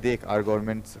 7 साल देख our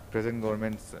governments, present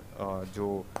governments जो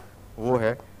वो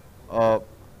है,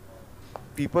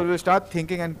 people will start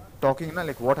thinking and talking ना,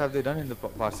 like what have they done in the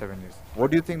past 7 years?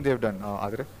 What do you think they've done,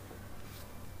 Adre?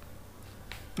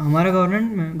 हमारे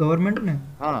government ने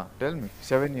हाँ, tell me,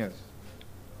 7 years.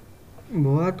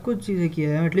 बहुत कुछ चीज़ें किया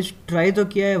है. एटलीस्ट ट्राई तो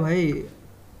किया है भाई.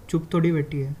 चुप थोड़ी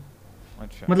बैठी है.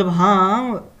 अच्छा. मतलब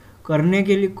हाँ करने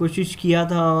के लिए कोशिश किया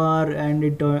था और and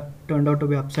it turned out to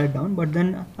be upside down, but then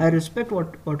I respect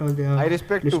what all they are. I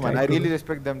respect too, man. I tried to really do.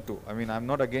 respect them too. I mean, I'm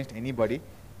not against anybody,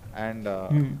 and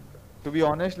to be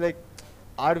honest, like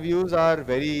our views are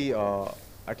very,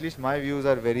 at least my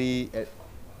views are very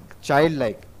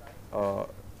childlike.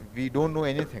 We don't know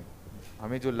anything.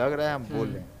 हमें जो लग रहा है हम बोल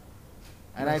रहे हैं.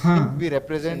 And I think we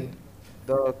represent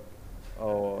the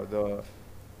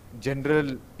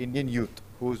general Indian youth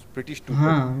who's pretty stupid.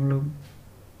 हाँ हम लोग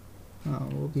हाँ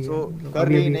वो भी So है. कर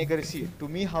रही नहीं कर रही. See, to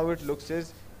me how it looks is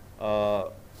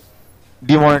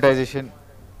demonetization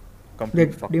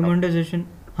complete fucked up. Demonetisation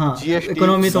हाँ GST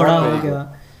इकोनॉमी is थोड़ा not हो very गया.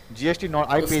 GST not,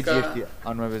 I pay उसका- GST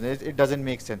on my business. It doesn't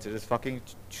make sense. It is fucking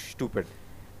stupid.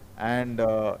 And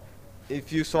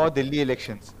if you saw Delhi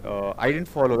elections, I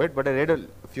didn't follow it, but I read a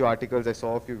few articles. I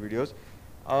saw a few videos.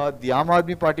 The Aam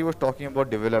Aadmi Party was talking about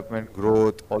development,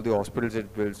 growth, all the hospitals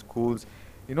it built, schools,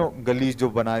 you know, gullies jo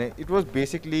bana rahe. It was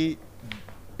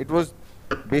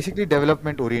basically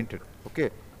development oriented. Okay.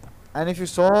 And if you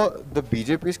saw the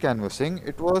BJP's canvassing,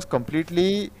 it was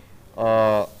completely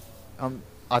हम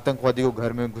आतंकवादी को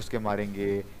घर में घुस के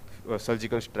मारेंगे,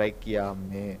 surgical strike किया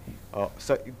हमने,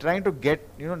 trying to get,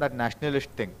 you know, that nationalist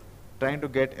thing, trying to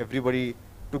get everybody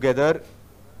together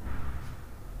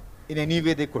in any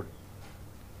way they could.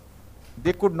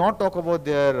 They could not talk about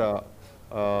their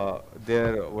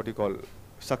their what you call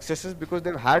successes because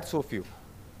they've had so few.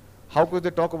 How could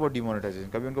they talk about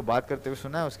demonetization? कभी उनको बात करते हुए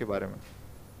सुना है उसके बारे में?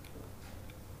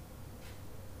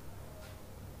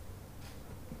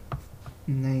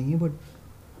 नहीं, but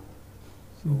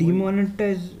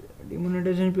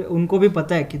demonetization पे उनको भी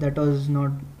पता है कि that was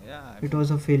not, it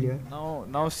was a failure.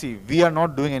 Now see, we are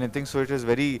not doing anything, so it is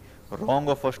very wrong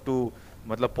of us to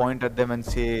मतलब point at them and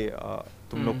say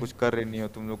तुम लोग कुछ कर रहे नहीं हो,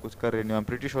 तुम लोग कुछ कर रहे नहीं हो. I'm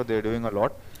pretty sure they are doing a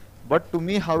lot, but to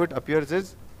me how it appears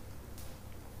is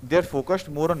they are focused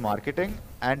more on marketing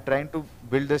and trying to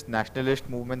build this nationalist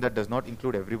movement that does not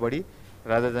include everybody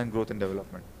rather than growth and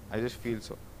development. I just feel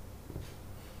so.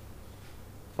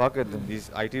 Fuck it then, these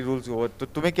IT rules over. तो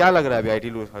तुम्हें क्या लग रहा है अभी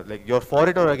IT rules? Like you're for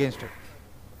it or against it?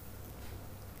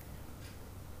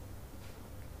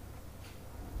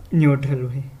 Neutral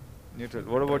way. Neutral.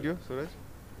 What about you, Suraj?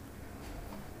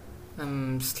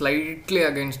 I'm slightly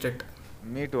against it.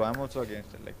 Me too. I'm also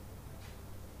against it. Like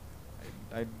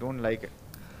I don't like it.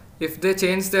 If they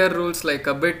change their rules like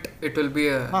a bit, it will be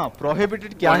a हाँ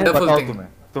prohibited क्या है wonderful बताओ thing. तुम्हें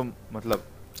तुम मतलब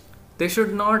They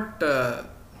should not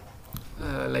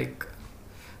like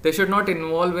they should not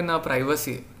involve in our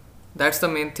privacy. That's the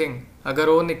main thing. अगर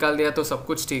वो निकाल दिया तो सब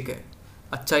कुछ ठीक है,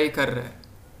 अच्छा ही कर रहे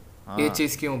हैं. ये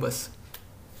चीज़ क्यों बस?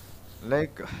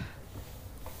 like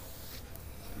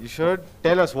you should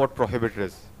tell us what prohibited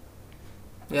is.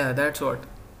 Yeah, that's what.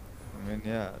 I mean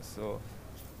yeah, so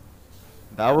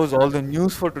that was all the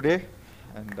news for today,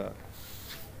 and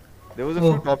there was a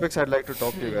few topics I'd like to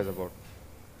talk to you guys about.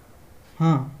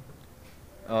 हाँ.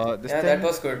 This Yeah, thing, that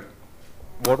was good.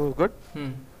 what was good?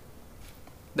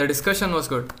 The discussion was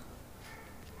good.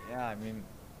 Yeah, I mean,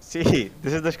 see,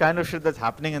 this is the kind of shit that's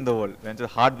happening in the world. When the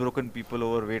heartbroken people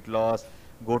over weight loss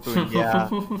go to India.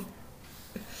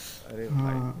 अरे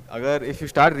भाई, अगर if you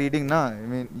start reading ना, I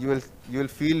mean, you will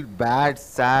feel bad,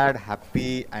 sad,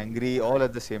 happy, angry, all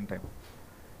at the same time.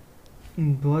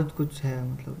 बहुत कुछ है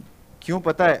मतलब. क्यों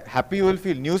पता है? Happy you will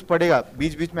feel. News पढ़ेगा,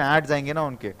 बीच-बीच में ads आएंगे ना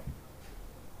उनके.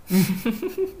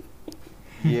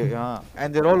 ये हाँ,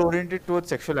 and they're all oriented towards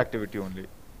sexual activity only.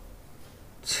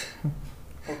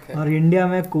 Okay. और इंडिया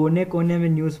में कोने-कोने में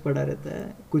न्यूज़ पड़ा रहता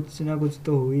है, कुछ ना कुछ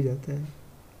तो हो ही जाता है.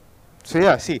 So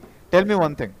yeah, see, tell me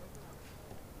one thing.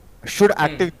 Should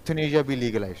active euthanasia be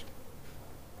legalized?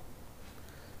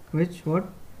 Which what?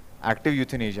 Active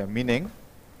euthanasia, meaning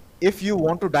if you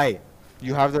want to die,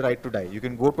 you have the right to die. You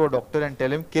can go to a doctor and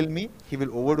tell him, kill me, he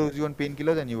will overdose you on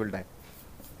painkillers and you will die.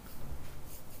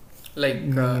 Like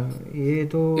ये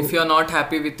तो if you are not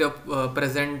happy with your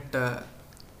present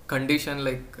condition,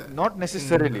 like not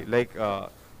necessarily. Like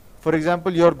for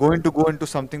example, you are going to go into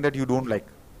something that you don't like.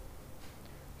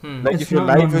 Like It's if your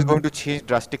not- life no, is no. going to change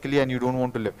drastically and you don't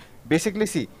want to live. Basically,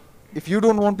 see, if you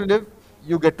don't want to live,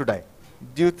 you get to die.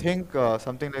 Do you think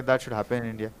something like that should happen in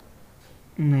India?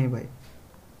 नहीं भाई.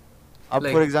 Up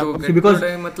like for to example, get because to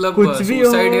die, मतलब कुछ भी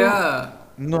हो- suicide या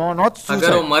no, not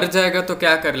अगर वो suicide. मर जाएगा तो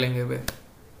क्या कर लेंगे वे?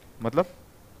 मतलब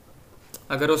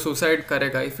अगर वो suicide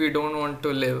करेगा, if he don't want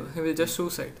to live, he will just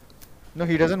suicide. no,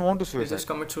 he doesn't want to He suicide. just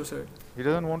commit suicide. He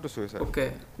doesn't want to suicide. Okay.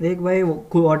 देख भाई,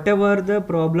 whatever the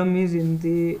problem is in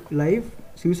the life,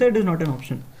 suicide is not an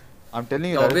option. I'm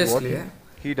telling you that is what Obviously,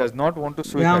 he does not want to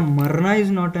suicide. या मरना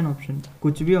is not an option.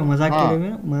 कुछ भी हो, मजाक के लिए भी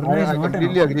ना, मरना is I not an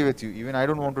completely option. agree with you. Even I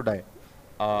don't want to die.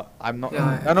 I'm not.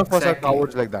 Yeah, None of us are exactly.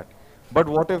 cowards like that. But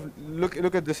what if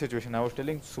look at this situation? I was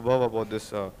telling Subhav about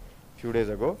this few days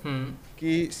ago.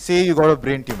 Ki say you got a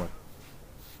brain tumor.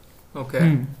 Okay.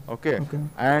 Okay. Okay.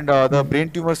 And the brain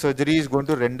tumor surgery is going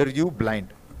to render you blind.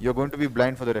 You're going to be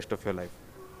blind for the rest of your life.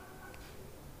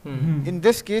 In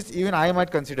this case, even I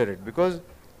might consider it because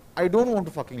I don't want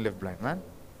to fucking live blind, man.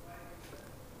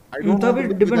 I don't तब want to it live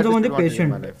with depends that upon the disadvantage in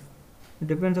my patient. life. It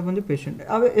depends upon the patient.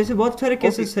 अब ऐसे बहुत सारे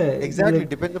cases है. Exactly, like-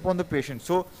 depends upon the patient.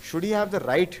 So, should he have the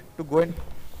right to go and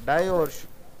die or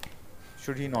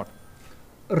should he not?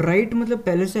 right मतलब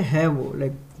पहले से है वो,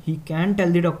 like he can tell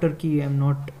the doctor कि I'm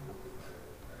not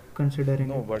considering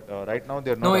No, it. but right now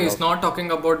they're not. No, he's allowed. not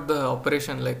talking about the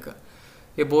operation. Like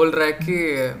ये बोल रहा है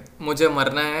कि मुझे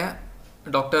मरना है,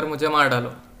 डॉक्टर मुझे मार डालो.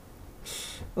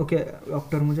 ओके,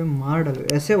 डॉक्टर मुझे मार डालो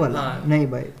ऐसे वाला. हाँ. नहीं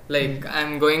भाई. Like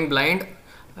I'm going blind.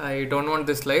 I don't want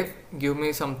this life. Give me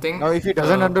something. Now, if he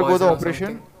doesn't undergo the poison or operation,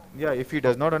 something. yeah, if he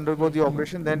does not undergo the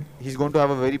operation, then he's going to have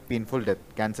a very painful death.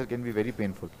 Cancer can be very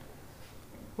painful.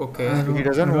 Okay. I So he don't-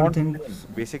 doesn't I don't want think- pain.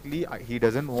 Basically, he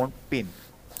doesn't want pain.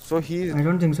 So he I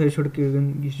don't think so. He should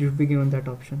be given that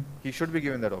option. should be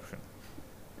given that option.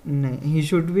 नहीं, he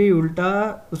should be उल्टा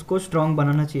उसको strong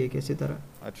बनाना चाहिए किसी तरह.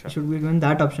 अच्छा. He should be given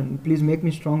that option. Please make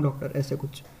me strong, doctor. ऐसे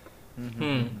कुछ.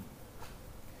 Hmm.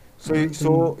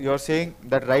 So you're saying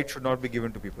that right should not be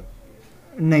given to people.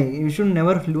 नहीं, you should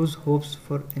never lose hopes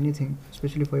for anything,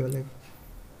 especially for your life.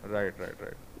 Right.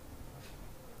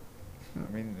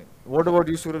 I mean, what about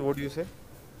you, Suraj? What do you say?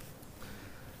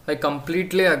 I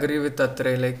completely agree with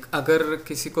Atre. Like अगर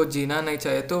किसी को जीना नहीं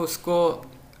चाहिए तो उसको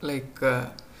like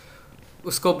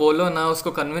उसको बोलो ना,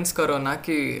 उसको कन्विंस करो ना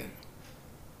कि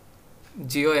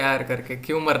जियो यार करके,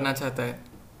 क्यों मरना चाहता है.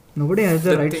 Nobody has the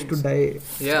The rights to things. die.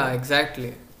 Yeah,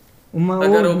 exactly.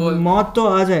 अगर वो वो बोल मौत तो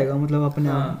आ जाएगा मतलब अपने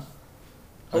हाँ, आप.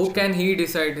 how can he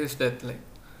decide his death? Like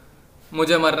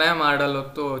मुझे मरना है, मार डालो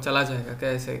तो चला जाएगा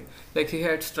कैसे? Like he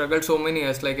had struggled so many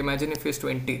years. Like imagine if he's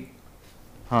 20.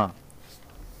 हाँ.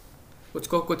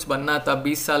 उसको कुछ बनना था,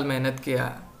 20 साल मेहनत किया,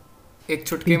 एक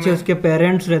चुटकी पीछे में. उसके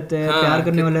पेरेंट्स रहते हैं, हाँ, प्यार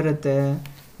करने वाले रहते हैं.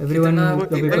 Everyone कितना the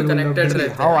people people who love connected him.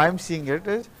 रहते How हैं. I'm seeing it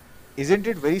is, isn't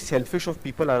it very selfish of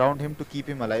people around him to keep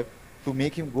him alive, to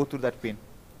make him go through that pain?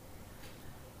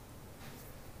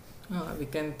 We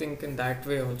can think in that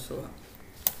way also.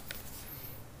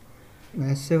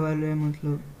 ऐसे वाले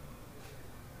मतलब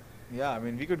Yeah, I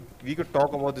mean, we could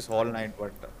talk about this all night,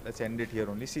 but let's end it here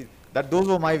only. See, those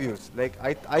were my views. Like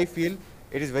I feel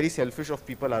it is very selfish of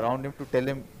people around him to tell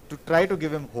him, to try to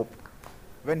give him hope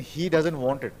when he doesn't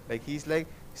want it. Like he's like,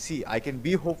 see, I can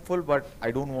be hopeful, but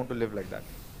I don't want to live like that.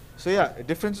 So yeah,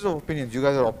 differences of opinions. You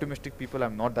guys are optimistic people.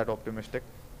 I'm not that optimistic,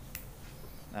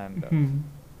 and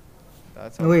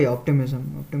that's how. वही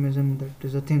optimism that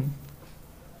is a thing.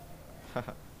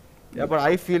 Yeah, but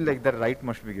I feel like the right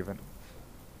must be given.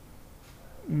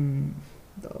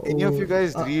 Any of you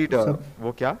guys read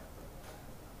वो क्या?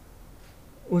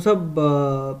 वो सब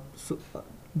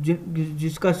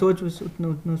जिसका सोच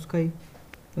उतना उसका ही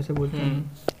ऐसे बोलते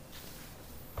हैं,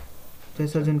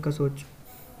 जैसा जिनका सोच.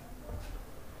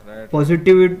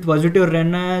 पॉजिटिव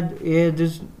रहना है. ये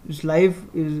this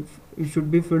life is it should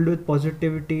be filled with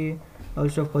positivity.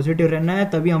 Also positive रहना है,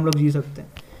 तभी हम लोग जी सकते हैं.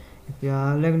 If you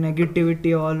are like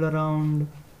negativity all around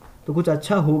तो कुछ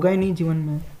अच्छा होगा ही नहीं जीवन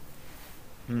में.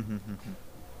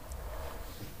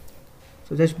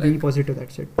 So just be positive,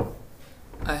 that's it.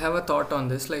 I have a thought on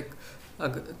this. Like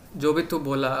जो भी तू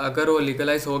बोला, अगर वो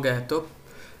legalize हो गया है तो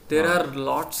there are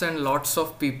lots and lots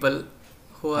of people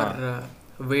who are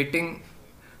waiting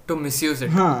to misuse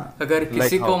it. अगर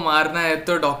किसी को मारना है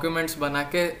तो documents बना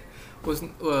के उस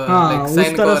like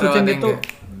sign करवा देंगे.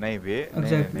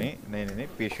 नहीं,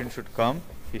 patient should come,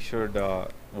 he should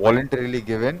voluntarily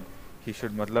give in, he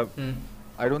should मतलब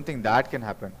I don't think that can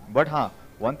happen. But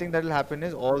one thing that will happen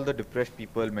is all the depressed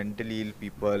people, mentally ill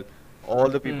people, all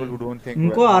the people who don't think.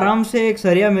 उनको आराम से एक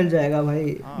सरिया मिल जाएगा भाई.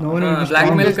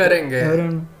 Blackmail करेंगे.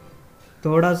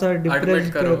 थोड़ा सा डिप्रेस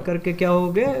करके क्या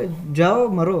हो गया, जाओ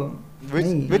मरो.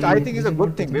 Which I think is a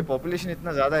good thing. Population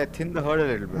इतना ज़्यादा है, thin the herd a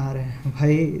little bit. अरे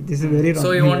भाई, this is very wrong.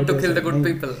 So you want to kill the good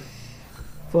people?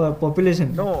 For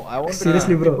population? No, I want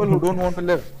seriously, bro. People who don't want to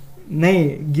live. नहीं,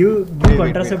 give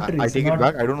contraceptives. I take it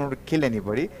back. I don't want to kill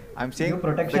anybody. I'm saying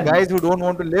the guys who don't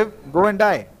want to live, go and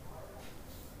die.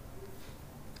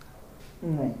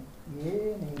 नहीं.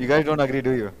 You guys don't agree,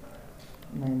 do you?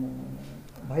 नहीं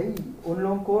भाई, उन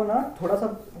लोगों को ना थोड़ा सा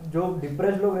जो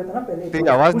डिप्रेस लोग रहते हैं ना पहले. तेरी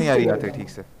आवाज नहीं आ रही आते ठीक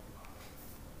से.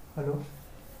 हेलो.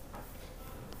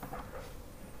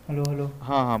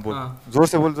 हाँ बोल. जोर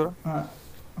से बोल जरा.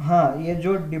 हाँ, ये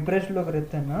जो डिप्रेस लोग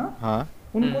रहते हैं ना,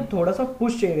 उनको थोड़ा सा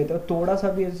पुश चाहिए रहता है. थोड़ा सा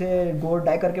भी ऐसे गो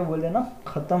डाई करके बोल देना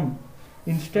खत्म.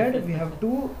 Instead we have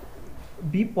to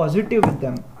be positive with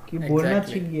them, कि बोलना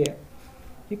चाहिए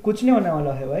कि कुछ नहीं होने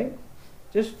वाला है भाई,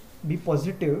 जस्ट बी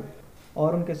पॉजिटिव,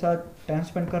 और उनके साथ टाइम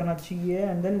स्पेंड करना चाहिए.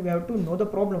 And then we have to know the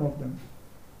problem of them.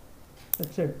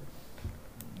 That's it.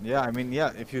 Yeah, I mean,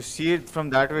 if you see it from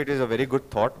that way, it is a very good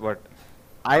thought. But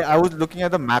I was looking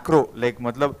at the macro, like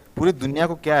मतलब पूरी दुनिया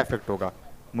को क्या effect होगा.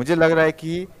 मुझे लग रहा है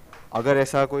कि अगर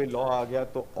ऐसा कोई लॉ आ गया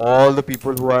तो all the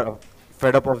people who are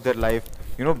fed up of their life,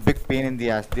 big pain in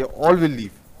the ass, they all will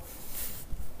leave.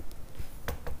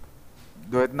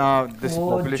 तो इतना this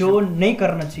population जो नहीं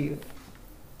करना चाहिए.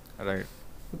 Right.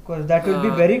 Because that will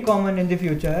be very common in the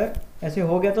future. ऐसे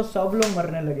हो गया तो सब लोग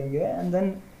मरने लगेंगे, and then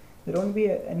there won't be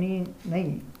any. नहीं,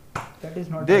 that is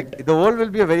not. The world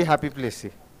will be a very happy place.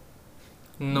 See.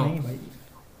 No. नहीं भाई.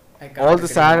 All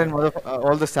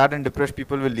the sad and depressed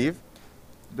people will leave.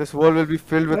 This world will be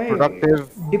filled with productive.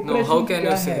 No, how can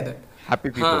you say that? Happy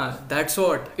people. That's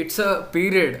what. It's a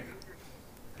period.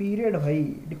 Period भाई.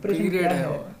 Depression period है.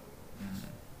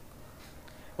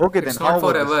 Okay, it's then not how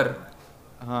forever.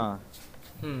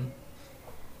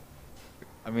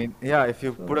 I mean, if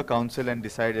you put a council and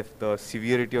decide if the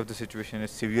severity of the situation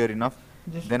is severe enough,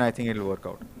 then I think it will work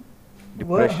out.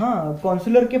 हाँ,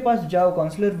 counsellor के पास जाओ.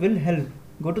 Counsellor will help.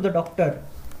 Go to the doctor.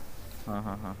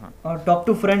 Talk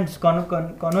to friends.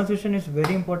 Conversation is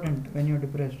very important when you're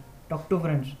depressed. Talk to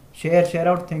friends. Share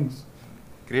out things.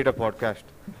 Create a podcast.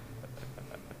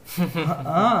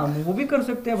 हाँ वो भी कर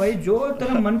सकते हैं भाई, जो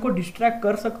तेरे मन को डिस्ट्रैक्ट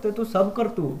कर सकते तो सब कर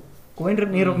तू, कोई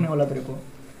नहीं रोकने वाला तेरे को.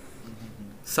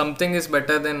 Something is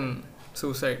better than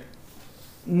suicide.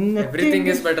 Everything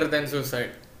is better than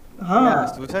suicide.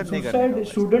 हाँ, suicide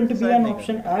shouldn't be an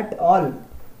option at all.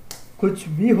 कुछ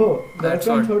भी हो,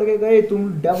 गर्लफ्रेंड छोड़ के गए, तुम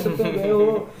डेब्ट पे गए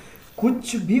हो,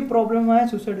 कुछ भी प्रॉब्लम आए,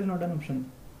 suicide is not an option.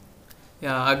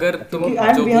 अगर तुम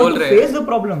जो बोल रहे face the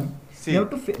problem. See, you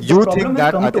think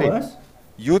that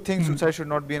you think suicide should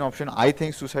not be an option. I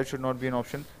think suicide should not be an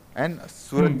option, and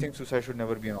Suraj thinks suicide should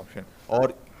never be an option,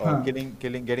 or getting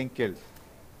killed.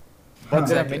 But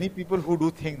there are many people who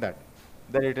do think that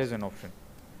it is an option,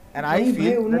 and I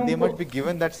feel that they must be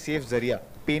given that safe zaria,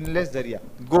 painless zaria.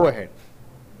 Go ahead.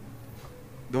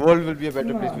 The world will be a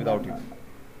better place without you.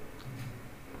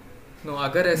 No,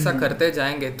 अगर ऐसा करते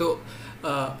जाएंगे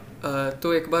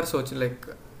तो एक बार सोच, like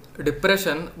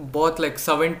depression बहुत like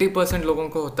 70% लोगों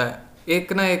को होता है,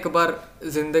 एक ना एक बार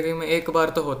जिंदगी में एक बार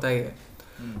तो होता ही है.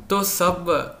 तो सब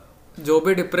जो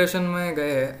भी डिप्रेशन में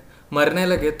गए मरने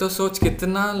लगे, तो सोच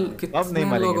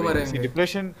कितने लोग मरेंगे.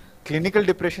 Depression, clinical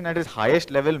depression at its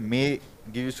highest level may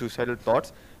give you suicidal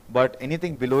thoughts, but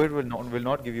anything below it will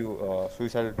not give you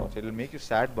suicidal thoughts. It will make you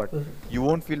sad, but you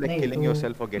won't feel like killing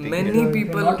yourself or getting many killed.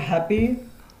 people if you're not happy,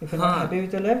 if you're not happy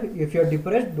with your life, if you're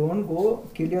depressed, don't go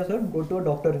kill yourself, go to a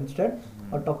doctor instead,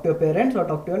 or talk to your parents, or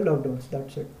talk to your loved ones.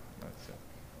 That's it.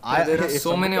 There are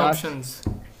so many options.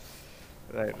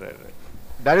 Right.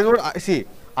 That is what I see.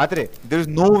 Atre, there is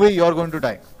no way you are going to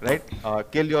die, right?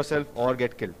 Kill yourself or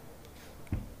get killed.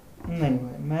 नहीं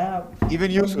मैं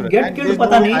even you Suraj, get killed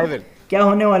पता नहीं क्या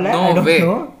होने वाला है. I don't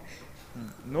know.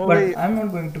 No but way. I'm not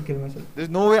going to kill myself. There's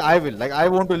no way I will. Like, I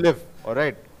want to live, all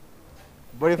right.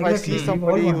 But if exactly. I see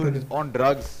somebody who is on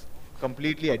drugs,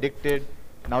 completely addicted,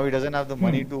 now he doesn't have the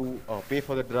money to pay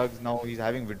for the drugs. Now he's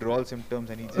having withdrawal symptoms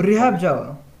and he's rehab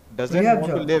जाओ. Doesn't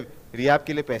want to live. Rehab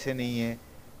के लिए पैसे नहीं है,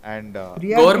 and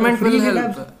government will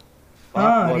help.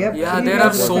 There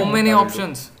are so many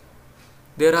options.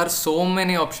 There are so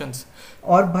many options.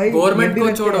 और भाई government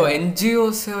को छोड़ो,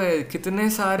 एनजीओ से कितने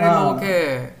सारे लोग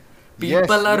हैं.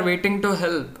 People are waiting to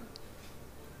help.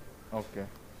 Okay.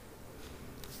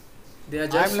 They are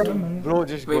just bro,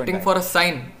 just waiting for a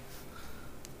sign.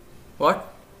 What?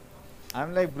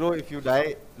 I'm like, bro, if you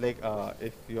die, like,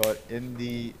 if you're in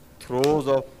the throes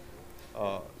of,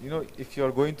 if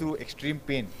you're going through extreme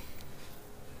pain.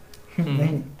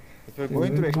 If you're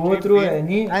going through extreme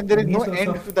pain, and there is no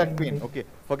end to that pain. Okay,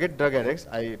 forget drug addicts.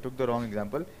 I took the wrong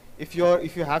example. If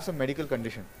you have some medical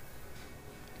condition,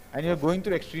 and you're going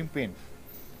through extreme pain,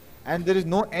 and there is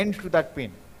no end to that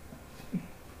pain.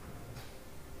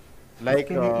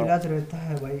 Like इलाज रहता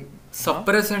है भाई.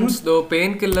 Suppressants दो,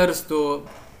 pain killers दो,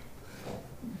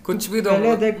 कुछ भी दो,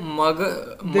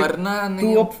 मरना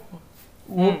नहीं.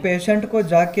 वो पेशेंट को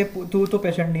जाके, तू तो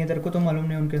पेशेंट नहीं है, तेरे को तो मालूम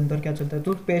नहीं उनके अंदर क्या चलता है.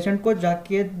 तू पेशेंट को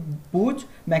जाके पूछ,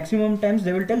 maximum times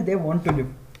they will tell they want to live.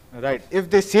 Right. If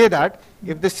they say that,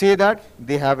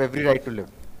 they have every right to live.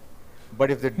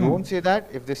 But if they don't say that,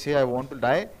 if they say I want to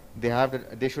die,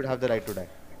 they should have the right to die.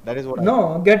 That is what.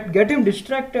 No, get him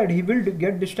distracted. He will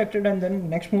get distracted, and then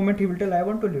next moment he will tell I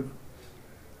want to live.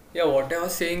 Yeah, what I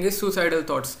was saying is suicidal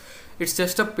thoughts. It's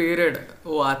just a period.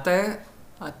 वो आते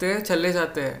हैं, चले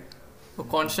जाते हैं. वो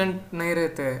constant नहीं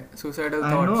रहते हैं. Suicidal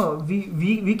thoughts. I know.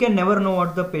 We can never know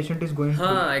what the patient is going through.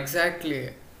 हाँ, exactly.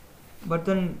 But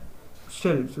then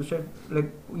still suicide, like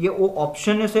ये वो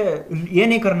option से ये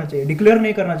नहीं करना चाहिए, declare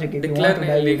नहीं करना चाहिए. Declare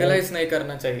नहीं, legalize नहीं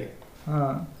करना चाहिए.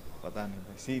 हाँ. पता नहीं.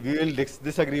 See, we will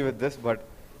disagree with this, but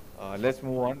let's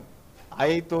move on.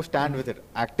 I to stand with it.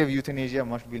 Active euthanasia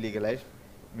must be legalized,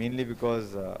 mainly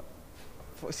because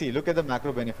see, look at the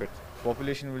macro benefits.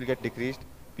 Population will get decreased.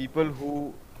 People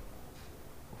who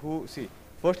see,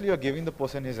 firstly you are giving the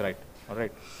person his right, all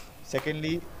right.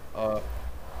 Secondly,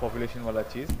 population wala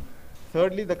cheez.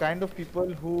 Thirdly, the kind of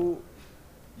people who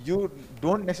you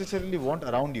don't necessarily want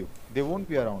around you, they won't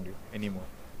be around you anymore.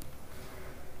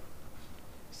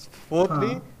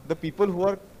 Fourthly, the people who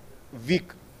are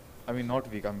weak, I mean not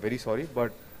weak, I'm very sorry,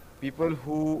 but people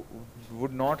who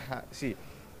would not have, see,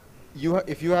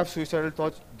 if you have suicidal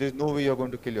thoughts, there's no way you're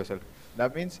going to kill yourself.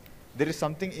 That means there is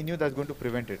something in you that's going to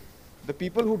prevent it. The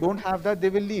people who don't have that, they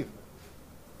will leave.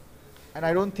 And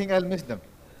I don't think I'll miss them.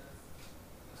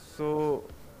 So,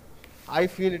 I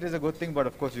feel it is a good thing, but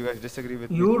of course you guys disagree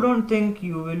with me. You don't think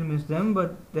you will miss them,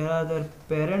 but there are their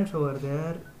parents over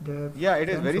there. Yeah, it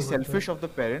is very selfish of the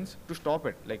parents to stop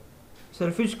it. Like,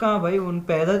 selfish कहाँ भाई, उन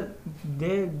पैदा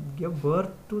they give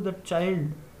birth to the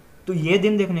child, तो ये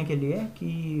दिन देखने के लिए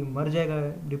कि मर जाएगा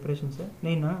डिप्रेशन से,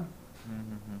 नहीं ना.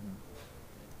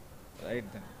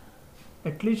 Right then.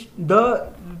 At least the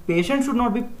patient should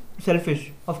not be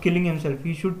selfish of killing himself.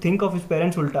 He should think of his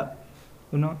parents ulta,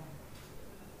 you know.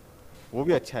 वो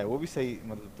भी अच्छा है, वो भी सही,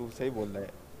 मतलब तू सही बोल रहा है.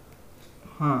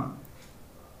 हाँ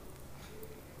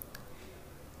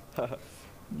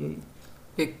यही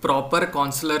एक प्रॉपर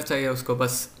काउंसलर चाहिए उसको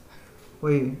बस.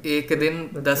 वही एक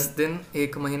दिन 10 दिन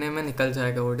 1 महीने में निकल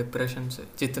जाएगा वो डिप्रेशन से,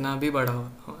 जितना भी बड़ा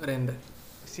हो रहने.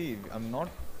 See, I'm not.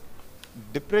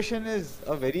 Depression is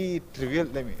a very trivial.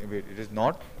 Let me wait. It is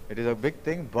not. It is a big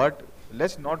thing, but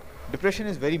let's not. Depression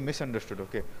is very misunderstood.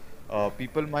 Okay,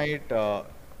 people might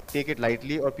take it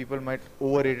lightly, or people might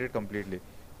overrate it completely.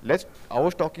 I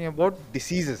was talking about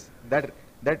diseases that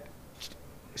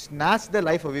snatch the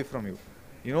life away from you.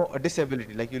 You know, a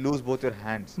disability, like you lose both your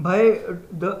hands. भाई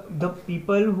the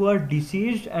people who are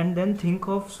deceased and then think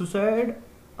of suicide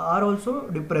are also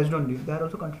depressed only. They are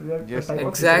also considered Yes, a type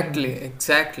Exactly, of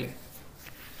exactly.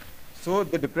 So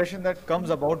the depression that comes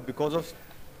about because of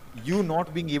you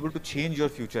not being able to change your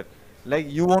future,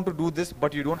 like you want to do this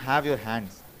but you don't have your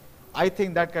hands. I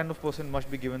think that kind of person must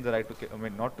be given the right to kill, I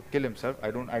mean not to kill himself.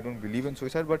 I don't believe in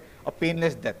suicide, but a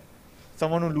painless death.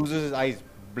 Someone who loses his eyes,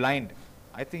 blind.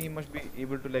 I think he must be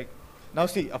able to like. Now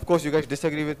see, of course you guys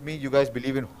disagree with me. You guys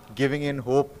believe in giving in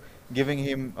hope, giving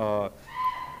him. Oh,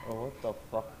 what the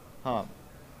fuck? Huh.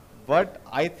 But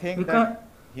I think We that can't-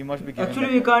 he must be given. Actually,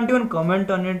 that we can't even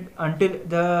comment on it until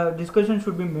the discussion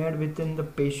should be made within the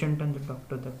patient and the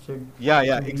doctor. That's it. Yeah,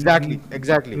 yeah, exactly, We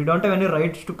exactly. don't have any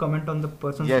rights to comment on the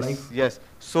person's Yes, life. yes.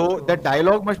 So the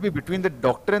dialogue must be between the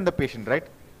doctor and the patient, right?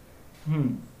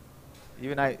 Hmm.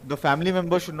 Even the family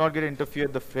members should not get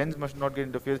interfered. The friends must not get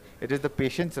interfered. It is the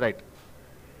patient's right.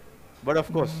 But of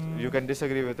course, you can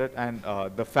disagree with it. And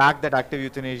the fact that active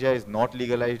euthanasia is not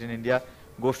legalized in India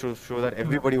goes to show that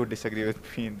everybody would disagree with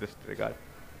me in this regard.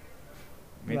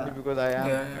 Mainly Yeah. because I am.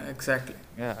 Yeah, exactly.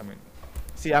 Yeah, I mean,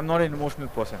 see, I'm not an emotional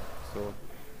person, so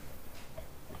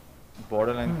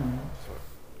borderline. Hmm. So,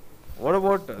 what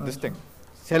about this thing?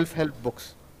 Self-help books.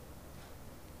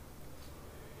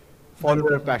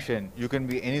 Follow your passion. You can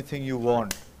be anything you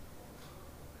want.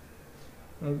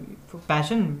 For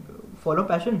passion, follow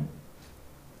passion.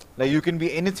 Like you can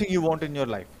be anything you want in your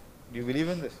life. Do you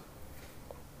believe in this?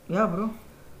 Yeah, bro.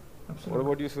 What Absolutely.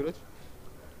 about you, Suraj?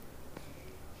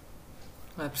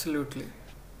 Absolutely.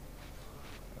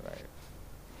 Right.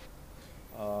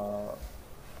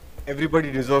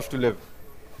 Everybody deserves to live.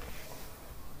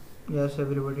 Yes,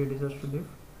 everybody deserves to live.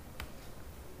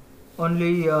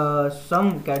 Only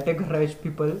some categorized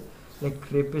people like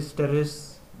rapists,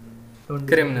 terrorists, don't deserve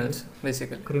to Criminals, live.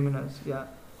 basically. Criminals, yeah.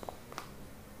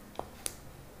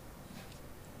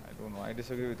 I don't know. I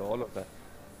disagree with all of that.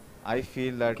 I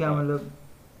feel that क्या मतलब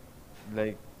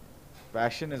like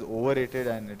passion is overrated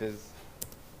and it is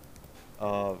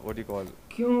what do you call?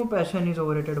 क्यों passion is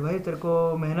overrated भाई? तेरे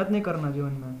को मेहनत नहीं करना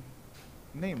जीवन में?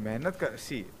 नहीं मेहनत का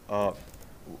see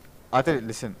Ate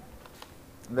listen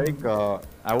like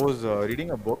I was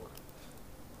reading a book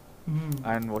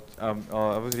and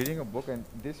I was reading a book and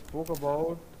they spoke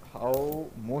about how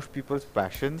most people's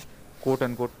passions, quote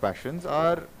unquote passions,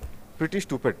 are pretty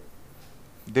stupid.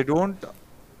 They don't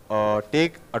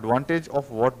take advantage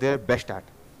of what they're best at.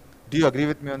 Do you agree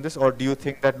with me on this, or do you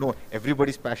think that no,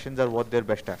 everybody's passions are what they're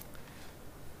best at?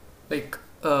 Like,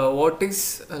 what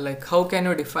is, like, how can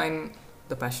you define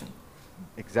the passion?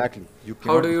 Exactly. You How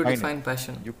cannot do you define define it.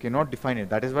 passion? You cannot define it.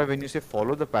 That is why when you say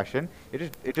follow the passion,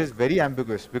 it is very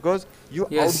ambiguous because you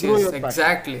Yes, outgrow yes, your passion.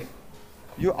 exactly.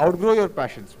 You outgrow your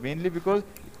passions mainly because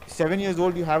 7 years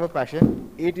old you have a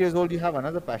passion, 8 years old you have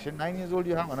another passion, 9 years old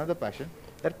you have another passion.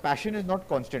 That passion is not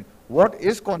constant. What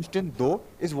is constant though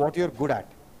is what you're good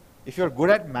at. If you're good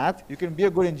at math, you can be a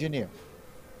good engineer.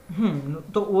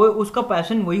 तो वो उसका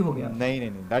passion वही हो गया. नहीं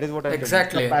नहीं नहीं, that is what I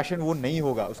Exactly. उसका passion वो नहीं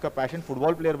होगा, उसका passion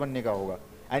फुटबॉल प्लेयर बनने का होगा.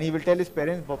 And he will tell his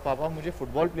parents, पापा मुझे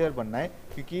फुटबॉल प्लेयर बनना है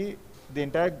क्योंकि the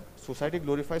entire society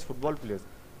glorifies football players.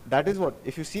 That is what,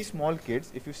 if you see small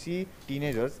kids, if you see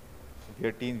teenagers, we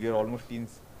are teens, we are almost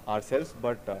teens ourselves,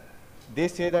 but they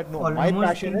say that no, my Almost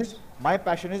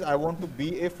passion is I want to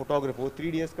be a photographer. वो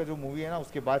 3 days का जो movie है ना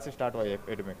उसके बाद से start हुआ है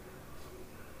academic.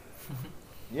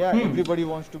 Yeah, everybody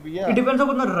wants to be. Yeah. It depends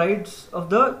upon the rights of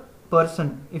the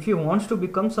person. If he wants to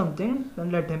become something,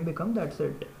 then let him become. That's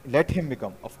it. Let him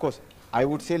become. Of course, I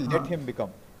would say let him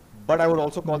become, but I would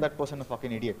also call that person a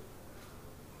fucking idiot.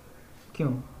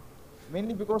 क्यों?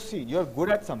 Mainly because see, you're good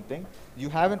at something, you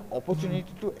have an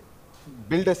opportunity to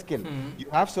build a skill. You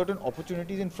have certain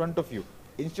opportunities in front of you.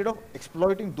 instead of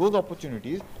exploiting those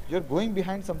opportunities, you're going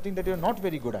behind something that you're not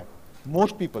very good at.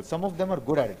 Most people, some of them are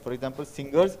good at it. For example,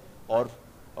 singers or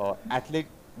athletic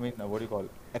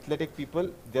people,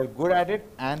 they're good at it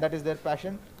and that is their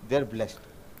passion, they're blessed.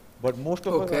 But most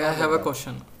of us Okay, are I not have like a that.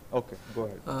 question. Okay, go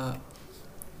ahead.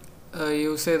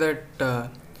 You say that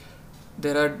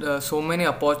there are so many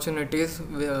opportunities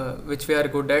which we are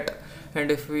good at, and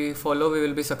if we follow, we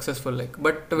will be successful. Like,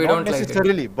 but we Not don't like it.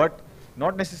 necessarily, but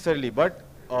not necessarily, but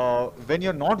when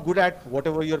you're not good at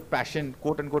whatever your passion,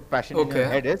 quote unquote passion in your Okay.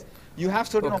 head is, you have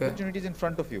certain Okay. opportunities in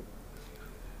front of you.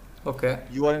 Okay.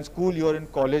 You are in school, you are in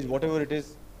college, whatever it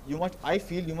is, I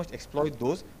feel you must exploit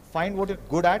those, find what you're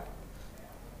good at,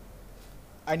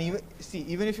 and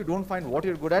even if you don't find what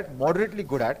you're good at, moderately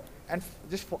good at, and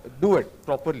just do it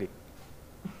properly.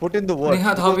 Put in the work.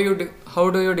 Nihat, how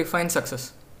do you define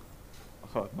success?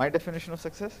 My definition of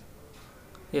success?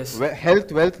 Yes.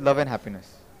 Health, wealth, love, and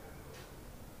happiness.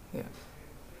 Yeah.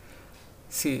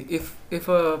 See, if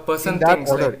a person In that thinks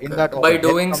order, like in that order. by Health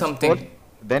doing comes something, first,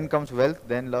 then comes wealth,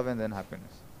 then love, and then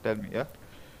happiness. Tell me, yeah?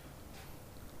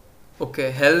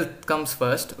 okay, health comes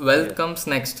first, wealth Yes. comes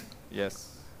next,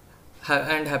 Yes.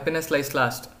 and happiness lies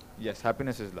last. Yes,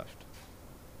 happiness is last.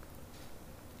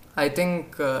 I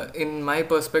think, in my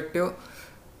perspective,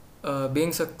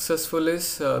 being successful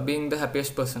is being the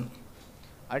happiest person.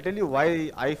 I'll tell you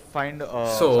why I find So-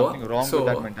 something wrong with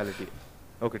that mentality.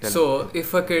 Okay, tell me. So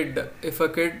if a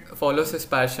kid follows his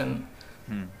passion,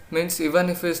 Hmm. means even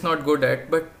if he's not good at,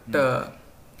 but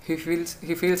he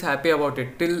feels happy about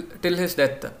it till his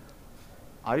death.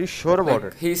 Are you sure about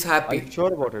Like, it? he's Are happy. you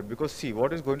sure about it? Because see,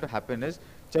 what is going to happen is,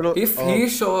 chalo, If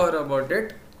he's sure about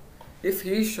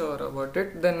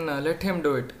it, then let him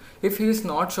do it. If he's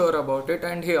not sure about it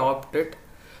and he opts it,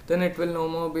 then it will no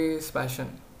more be his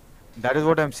passion. that is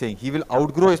what I'm saying. He will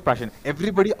outgrow his passion.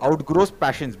 Everybody outgrows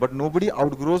passions, but nobody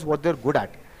outgrows what they're good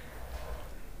at.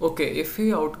 Okay, if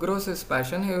he outgrows his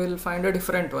passion, he will find a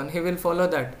different one. He will follow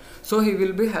that. So he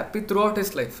will be happy throughout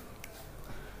his life.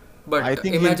 But I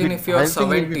think imagine if you are I think he'll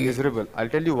be 70. miserable. I'll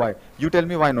tell you why. You tell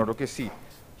me why not. Okay, see,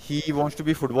 he wants to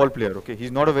be football player. Okay,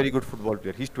 he's not a very good football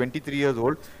player. He's 23 years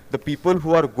old. The people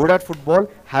who are good at football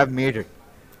have made it,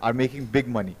 are making big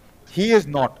money. He is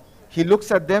not. He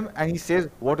looks at them and he says,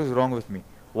 "What is wrong with me?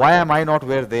 Why am I not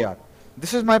where they are?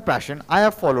 This is my passion. I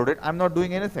have followed it. I'm not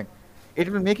doing anything." It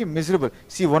will make him miserable.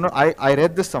 See, I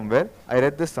read this somewhere.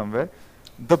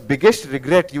 The biggest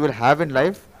regret you will have in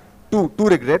life, two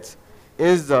regrets,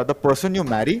 is the person you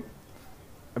marry.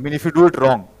 I mean, if you do it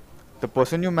wrong, the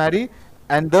person you marry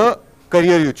and the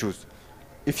career you choose.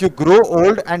 If you grow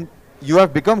old and you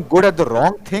have become good at the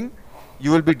wrong thing,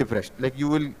 you will be depressed. Like you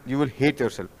will hate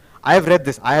yourself. I have read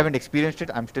this. I haven't experienced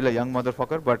it. I'm still a young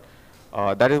motherfucker, but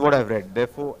that is what I've read.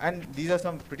 Therefore, and these are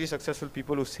some pretty successful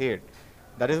people who say it.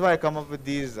 That is why I come up with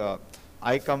these.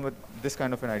 I come with this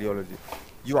kind of an ideology.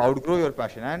 You outgrow your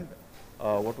passion. And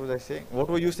what was I saying? What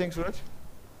were you saying, Suraj?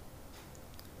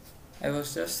 I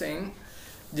was just saying,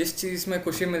 जिस चीज़ में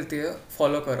खुशी मिलती है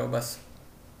follow करो बस.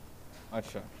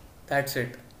 Acha. That's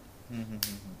it.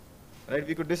 Right,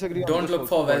 we could disagree on Don't this look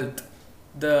also, for but- wealth.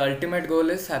 The ultimate goal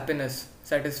is happiness,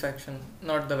 satisfaction,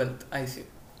 not the wealth. I see.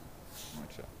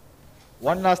 Acha.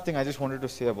 One last thing I just wanted to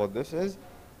say about this is,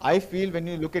 I feel when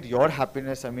you look at your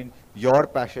happiness, I mean your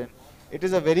passion, it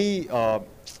is a very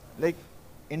like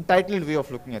entitled way of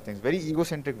looking at things, very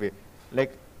egocentric way.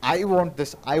 Like I want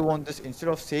this, instead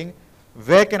of saying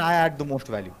where can I add the most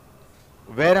value?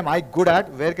 Where am I good at?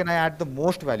 Where can I add the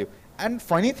most value? And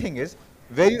funny thing is,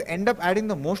 where you end up adding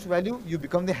the most value, you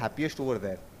become the happiest over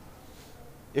there.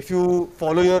 If you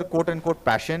follow your quote unquote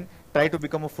passion, try to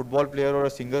become a football player or a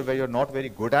singer where you're not very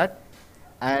good at,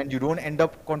 and you don't end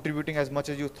up contributing as much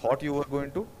as you thought you were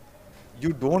going to,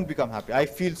 you don't become happy. I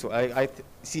feel so.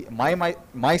 See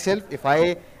myself, if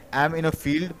I am in a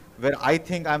field where I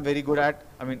think I'm very good at,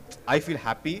 I mean, I feel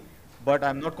happy, but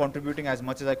I'm not contributing as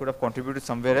much as I could have contributed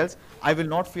somewhere else, I will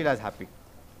not feel as happy.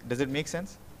 Does it make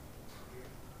sense?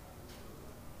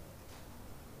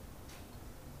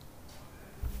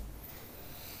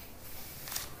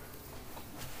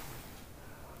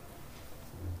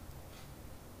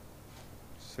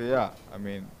 So yeah, I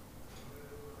mean,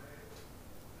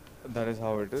 that is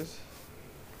how it is.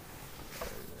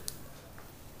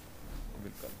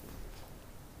 We'll conclude.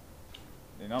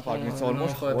 Enough arguments. No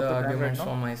Almost further what the time right arguments now?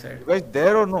 from my side. You guys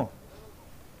there or no?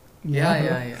 Yeah.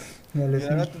 Yeah,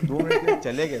 listen. यार तुम 2 minute के लिए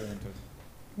चले गए बेंचो.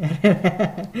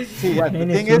 See, yeah, the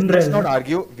नहीं, thing soon is, रहे let's हैं. not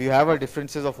argue. We have our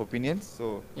differences of opinions,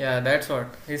 so. Yeah, that's what.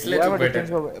 इसलिए We have चुप our बैठे.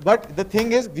 differences of, but the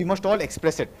thing is, we must all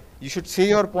express it. You should say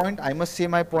your point. I must say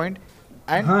my point,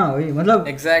 And हाँ वही मतलब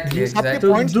Exactly, सबके exactly.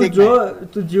 तो points तू देखना जो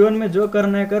तू जीवन में जो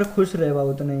करना है कर, खुश रह बा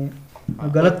उतना ही,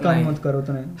 गलत उतना काम ही. मत कर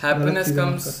उतना ही, गलत Happiness चीजें मत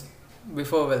comes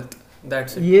before wealth.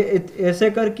 That's कर. it. ये ऐसे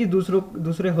कर कि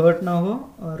दूसरे हर्ट ना हो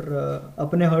और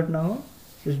अपने हर्ट ना हो.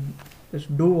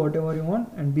 just do whatever you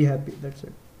want and be happy, that's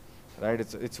it. right.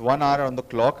 It's 1 hour on the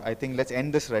clock. I think let's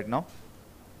end this right now.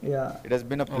 Yeah. It has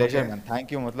been a pleasure, Okay. man.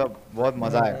 Thank you. मतलब बहुत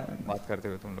मजा आया Yeah. बात करते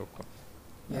हुए तुम लोग को.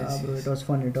 Yes, bro, yes. it was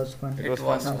fun, it was fun. It It was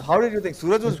was fun. fun. How did you think?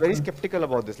 Suraj was It was very fun. skeptical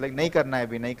about this. Like नहीं करना है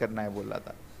अभी, नहीं करना है बोल रहा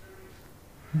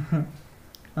था.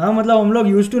 हाँ मतलब हम लोग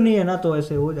used to नहीं है ना, तो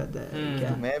ऐसे हो जाता है. Hmm. क्या?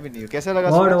 तो मैं भी नहीं हूँ. कैसा लगा?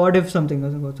 What Suraj? what if something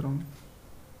goes wrong?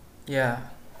 Yeah.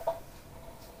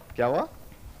 क्या हुआ?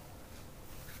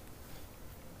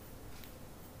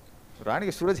 रानी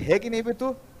के सूरज है कि नहीं पे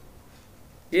तू?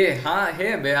 ये हाँ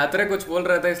है बे, आत्रे कुछ बोल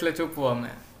रहा था इसलिए चुप हुआ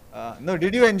मैं. No,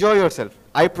 did you enjoy yourself?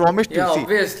 I promised Yeah, to see.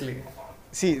 obviously.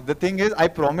 See, the thing is, I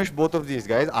promised both of these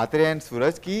guys, Atre and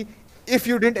Suraj, ki if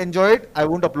you didn't enjoy it, I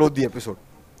won't upload the episode.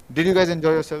 Did you guys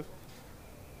enjoy yourself?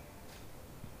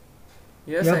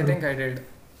 Yes, Yeah, I bro. think I did.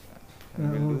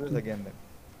 And we'll do this okay. again then.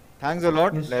 Thanks a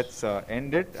lot. Yes. Let's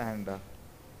end it and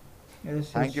Yes,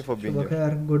 Thank you for being here.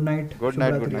 here. Good night. Good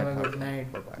night, good Shubhratri. night. Have a good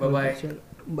night. Bye-bye. Bye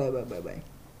bye. Bye bye bye bye.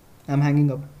 I'm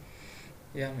hanging up.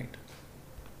 Yeah, mate.